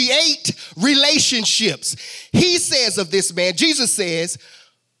to create relationships. He says of this man, Jesus says,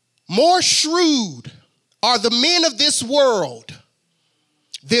 more shrewd are the men of this world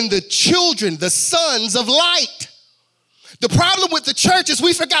than the children, the sons of light. The problem with the church is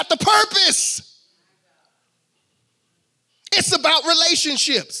we forgot the purpose. It's about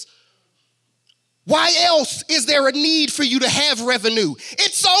relationships. Why else is there a need for you to have revenue?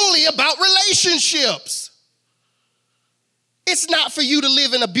 It's only about relationships. It's not for you to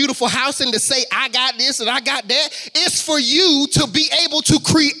live in a beautiful house and to say, I got this and I got that. It's for you to be able to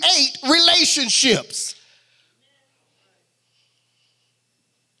create relationships.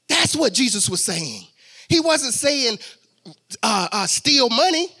 That's what Jesus was saying. He wasn't saying steal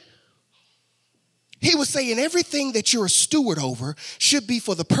money. He was saying everything that you're a steward over should be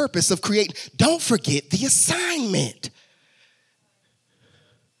for the purpose of creating. Don't forget the assignment.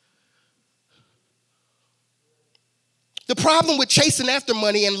 The problem with chasing after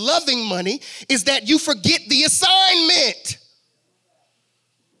money and loving money is that you forget the assignment.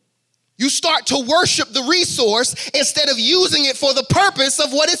 You start to worship the resource instead of using it for the purpose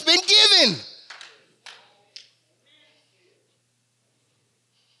of what it's been given.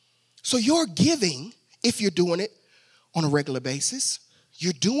 So you're giving, if you're doing it on a regular basis,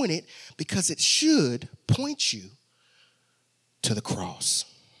 you're doing it because it should point you to the cross.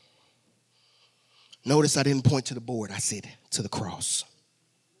 Notice I didn't point to the board. I said to the cross.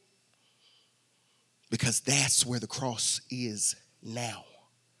 Because that's where the cross is now.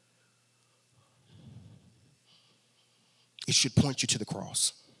 It should point you to the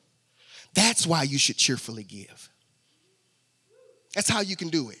cross. That's why you should cheerfully give. That's how you can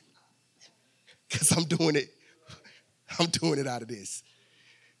do it. Because I'm doing it out of this.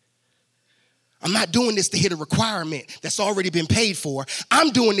 I'm not doing this to hit a requirement that's already been paid for. I'm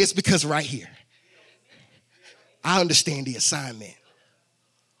doing this because right here, I understand the assignment.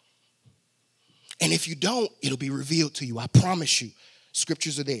 And if you don't, it'll be revealed to you. I promise you.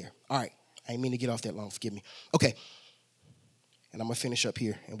 Scriptures are there. All right. I didn't mean to get off that long. Forgive me. Okay. And I'm going to finish up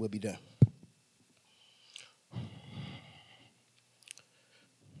here and we'll be done.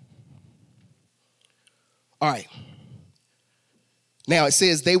 All right. Now it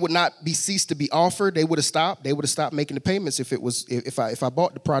says they would not be ceased to be offered. They would have stopped. They would have stopped making the payments if I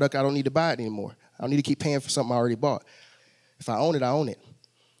bought the product, I don't need to buy it anymore. I don't need to keep paying for something I already bought. If I own it, I own it.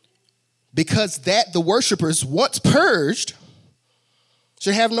 Because that the worshipers, once purged,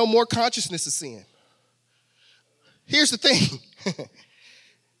 should have no more consciousness of sin. Here's the thing.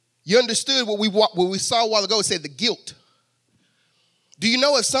 You understood what we saw a while ago. It said the guilt. Do you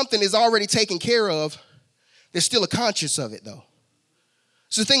know if something is already taken care of, there's still a conscience of it, though?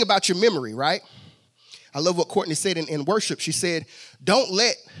 It's the thing about your memory, right? I love what Courtney said in worship. She said, don't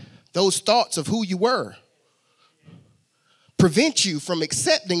let those thoughts of who you were prevent you from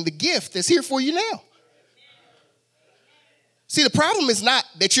accepting the gift that's here for you now. See, the problem is not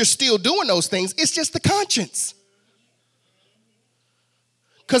that you're still doing those things. It's just the conscience.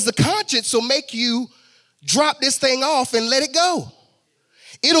 Because the conscience will make you drop this thing off and let it go.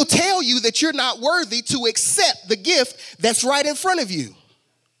 It'll tell you that you're not worthy to accept the gift that's right in front of you.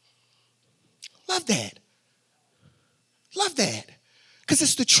 Love that. Love that. Because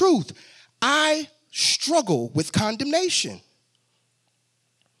it's the truth. I struggle with condemnation.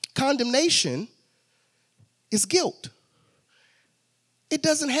 Condemnation is guilt. It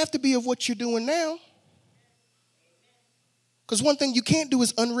doesn't have to be of what you're doing now. Because one thing you can't do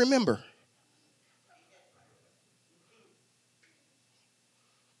is unremember.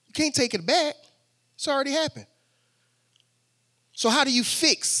 You can't take it back. It's already happened. So how do you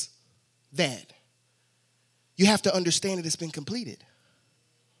fix that? You have to understand that it's been completed.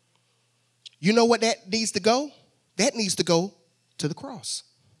 You know what that needs to go? That needs to go to the cross.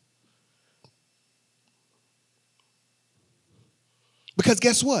 Because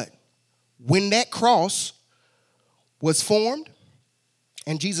guess what? When that cross was formed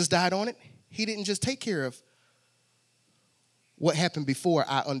and Jesus died on it, he didn't just take care of what happened before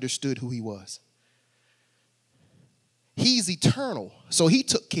I understood who he was. He's eternal, so he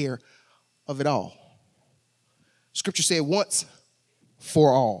took care of it all. Scripture said once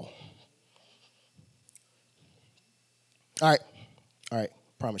for all. All right,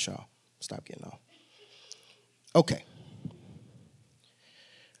 promise y'all. Stop getting off. Okay.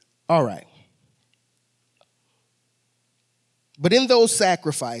 All right. But in those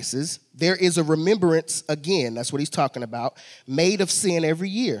sacrifices, there is a remembrance again, that's what he's talking about, made of sin every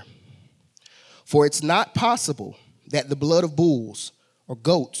year. For it's not possible that the blood of bulls or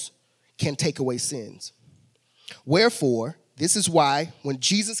goats can take away sins. Wherefore, this is why when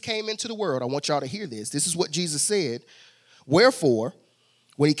Jesus came into the world, I want y'all to hear this. This is what Jesus said. Wherefore,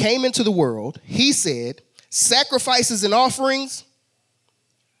 when he came into the world, he said, sacrifices and offerings,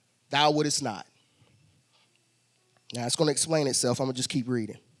 thou wouldest not. Now, it's going to explain itself. I'm going to just keep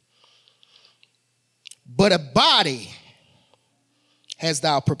reading. But a body hast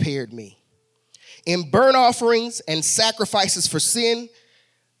thou prepared me. In burnt offerings and sacrifices for sin,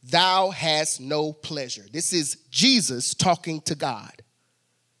 thou hast no pleasure. This is Jesus talking to God.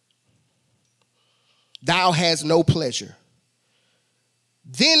 Thou hast no pleasure.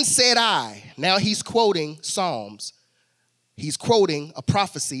 Then said I, now he's quoting Psalms. He's quoting a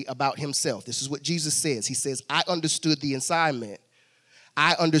prophecy about himself. This is what Jesus says. He says, I understood the assignment.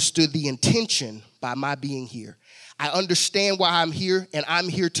 I understood the intention by my being here. I understand why I'm here, and I'm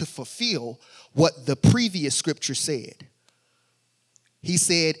here to fulfill what the previous scripture said. He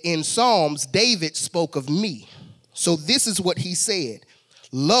said, in Psalms, David spoke of me. So this is what he said.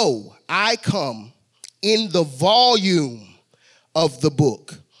 Lo, I come in the volume of the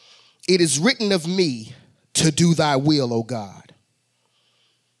book. It is written of me to do thy will, O God.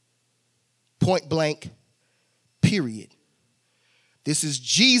 Point blank, period. This is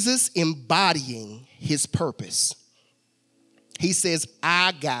Jesus embodying his purpose. He says,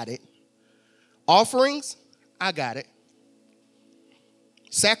 I got it. Offerings, I got it.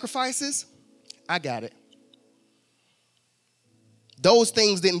 Sacrifices, I got it. Those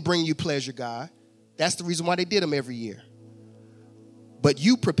things didn't bring you pleasure, God. That's the reason why they did them every year. But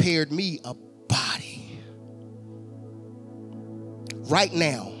you prepared me a body. Right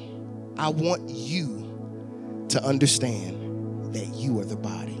now, I want you to understand that you are the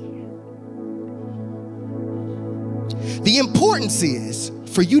body. The importance is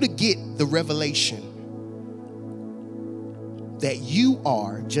for you to get the revelation that you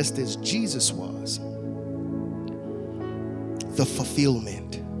are, just as Jesus was, the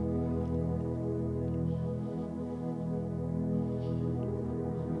fulfillment.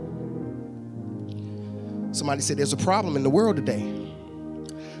 Somebody said there's a problem in the world today.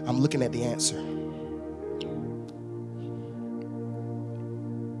 I'm looking at the answer.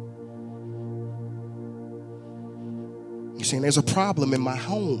 You're saying there's a problem in my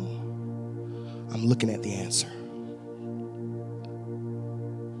home. I'm looking at the answer.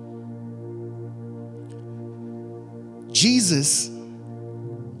 Jesus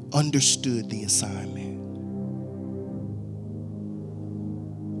understood the assignment.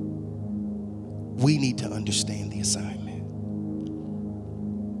 We need to understand the assignment.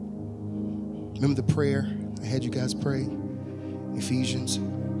 Remember the prayer I had you guys pray? Ephesians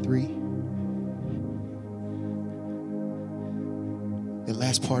 3. The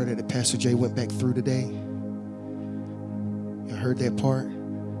last part of it that Pastor Jay went back through today. You heard that part?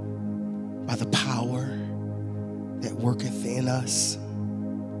 By the power that worketh in us.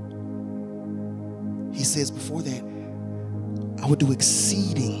 He says before that, I would do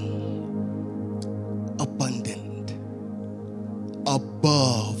exceeding abundant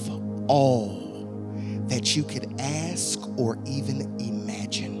above all that you could ask or even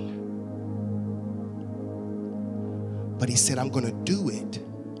imagine. But he said, I'm going to do it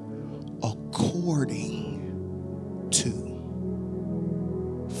according to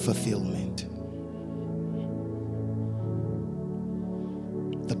fulfillment.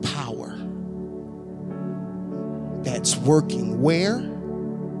 The power that's working where?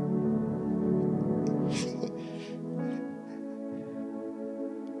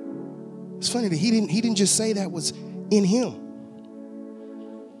 It's funny that he didn't just say that was in him.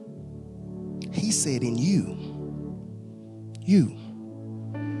 He said in you. You.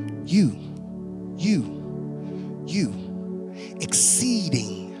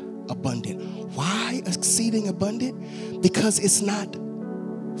 Exceeding abundant. Why exceeding abundant? Because it's not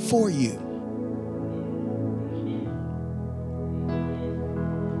for you.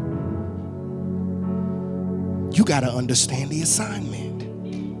 You got to understand the assignment.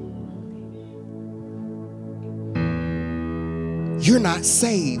 You're not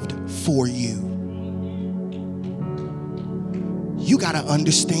saved for you. You got to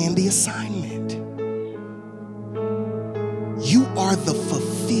understand the assignment. You are the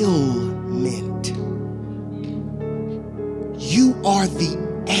fulfillment. You are the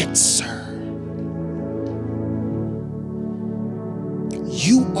answer.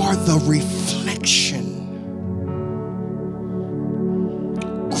 You are the reflection.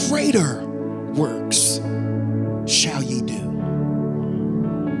 Greater works shall ye do.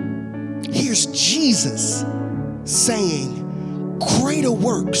 Here's Jesus saying, greater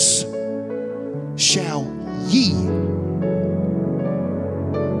works shall ye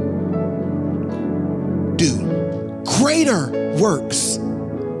do. Greater works.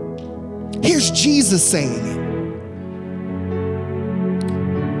 Here's Jesus saying it.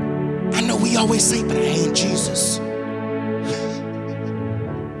 I know we always say, but I ain't Jesus.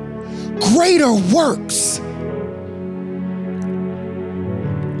 Greater works.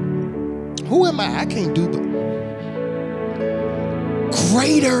 Who am I? I can't do but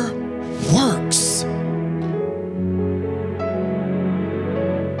greater works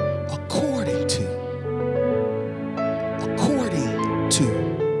according to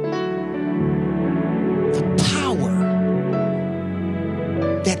the power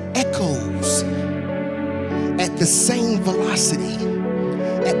the same velocity,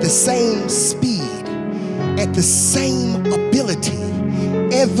 at the same speed, at the same ability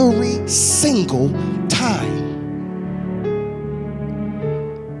every single time.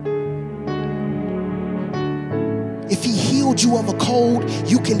 If he healed you of a cold,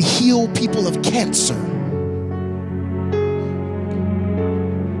 you can heal people of cancer.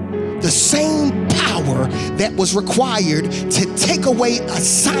 The same power that was required to take away a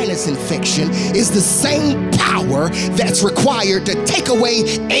sinus infection is the same power that's required to take away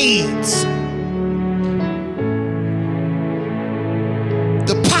AIDS.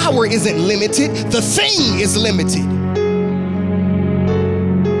 The power isn't limited, the thing is limited.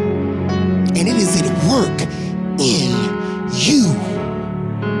 And it is at work in you.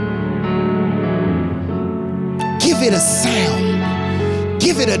 Give it a sound.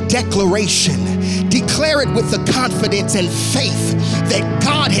 Give it a declaration. Declare it with the confidence and faith that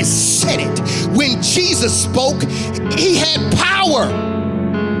God has said it. When Jesus spoke, he had power.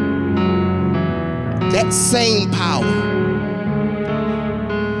 That same power.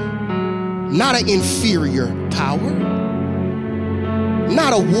 Not an inferior power.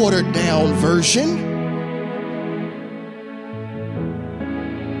 Not a watered down version.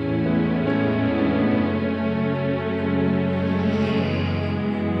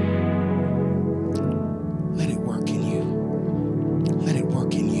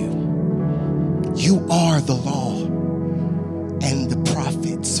 You are the law and the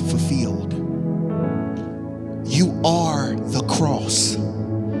prophets fulfilled. You are the cross.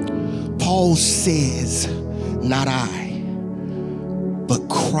 Paul says, not I, but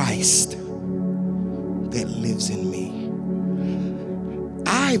Christ that lives in me.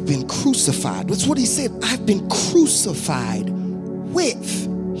 I've been crucified. That's what he said. I've been crucified with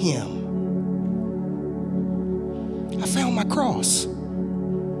him. I found my cross.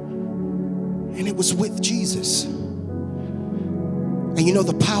 And it was with Jesus. And you know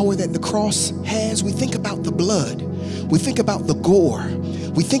the power that the cross has? We think about the blood. We think about the gore.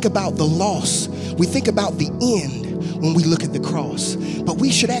 We think about the loss. We think about the end when we look at the cross. But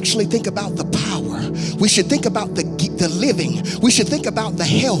we should actually think about the power. We should think about the living. We should think about the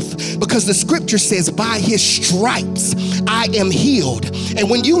health, because the scripture says, by his stripes I am healed. And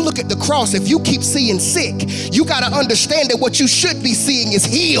when you look at the cross, if you keep seeing sick, you got to understand that what you should be seeing is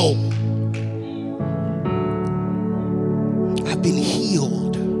healed. I've been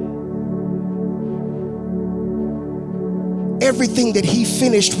healed. Everything that he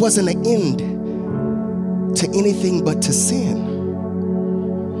finished wasn't an end to anything but to sin.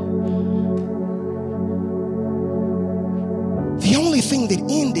 The only thing that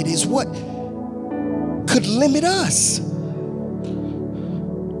ended is what could limit us.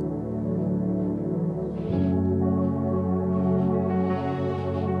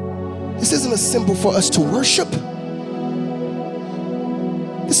 This isn't a symbol for us to worship.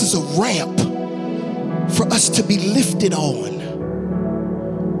 This is a ramp for us to be lifted on.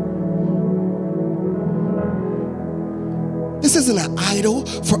 This isn't an idol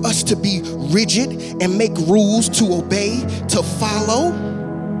for us to be rigid and make rules to obey, to follow.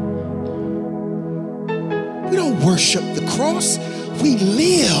 We don't worship the cross, we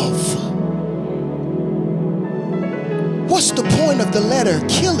live. What's the point of the letter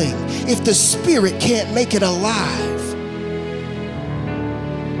killing if the spirit can't make it alive?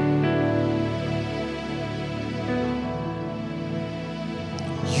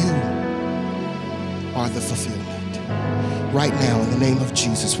 Are the fulfillment. Right now, in the name of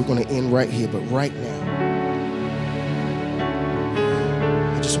Jesus, we're going to end right here, but right now,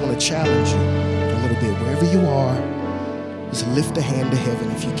 I just want to challenge you a little bit. Wherever you are, just lift a hand to heaven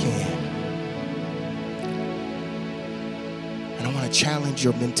if you can. And I want to challenge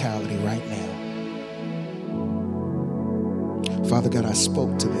your mentality right now. Father God, I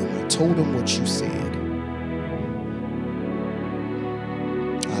spoke to them. I told them what you said.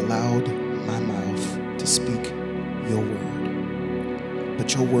 I allowed my mouth to speak your word,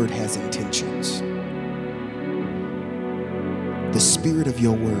 but your word has intentions. The spirit of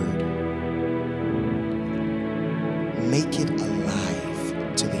your word, make it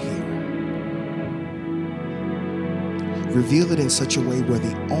alive to the hearer. Reveal it in such a way where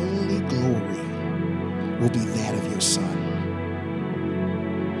the only glory will be that of your Son.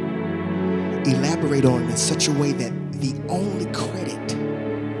 Elaborate on it in such a way that the only credit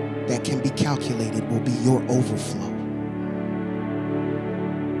that can be calculated will be your overflow.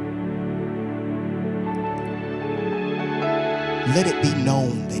 Let it be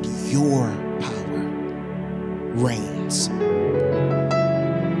known that your power reigns.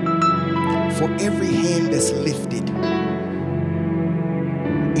 For every hand that's lifted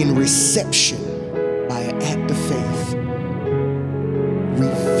in reception by an act of faith,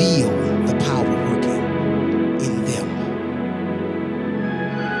 reveal the power working in them.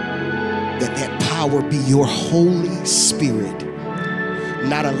 That power be your Holy Spirit,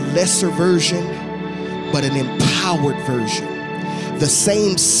 not a lesser version, but an empowered version. The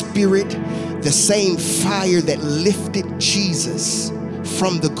same Spirit, the same fire that lifted Jesus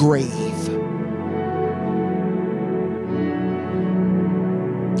from the grave.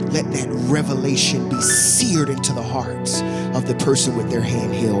 Let that revelation be seared into the hearts of the person with their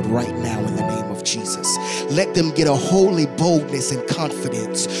hand held right now in the name of Jesus. Let them get a holy boldness and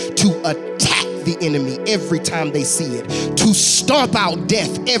confidence to attack the enemy every time they see it, to stomp out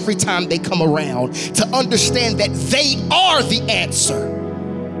death every time they come around, to understand that they are the answer.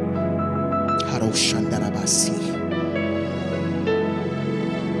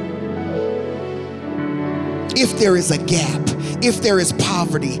 If there is a gap, if there is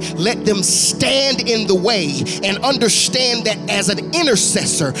poverty, let them stand in the way and understand that as an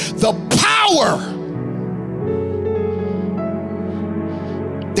intercessor, the power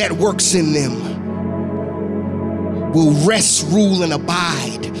that works in them will rest, rule, and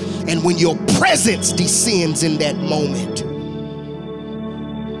abide. And when your presence descends in that moment,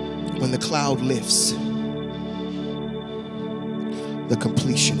 when the cloud lifts, the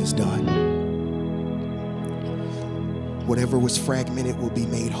completion is done. Whatever was fragmented will be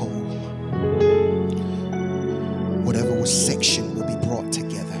made whole. Whatever was sectioned will be brought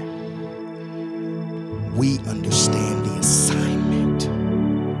together. We understand the assignment.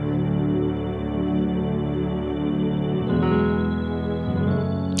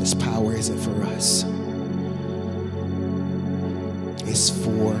 This power isn't for us. It's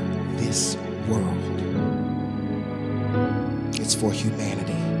for this world. It's for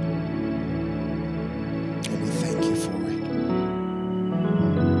humanity. And we thank you for it.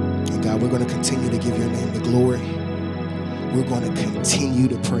 And God, we're going to continue to give your name the glory. We're going to continue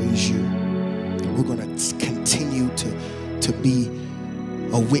to praise you. We're going to continue to be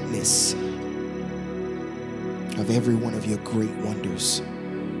a witness of every one of your great wonders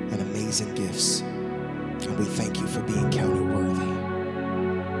and amazing gifts. And we thank you for being counted worthy.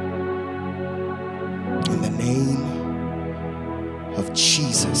 In the name of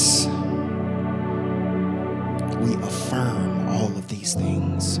Jesus, we affirm all of these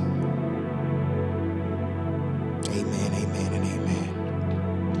things. Amen, amen, and amen.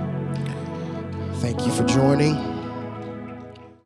 Thank you for joining.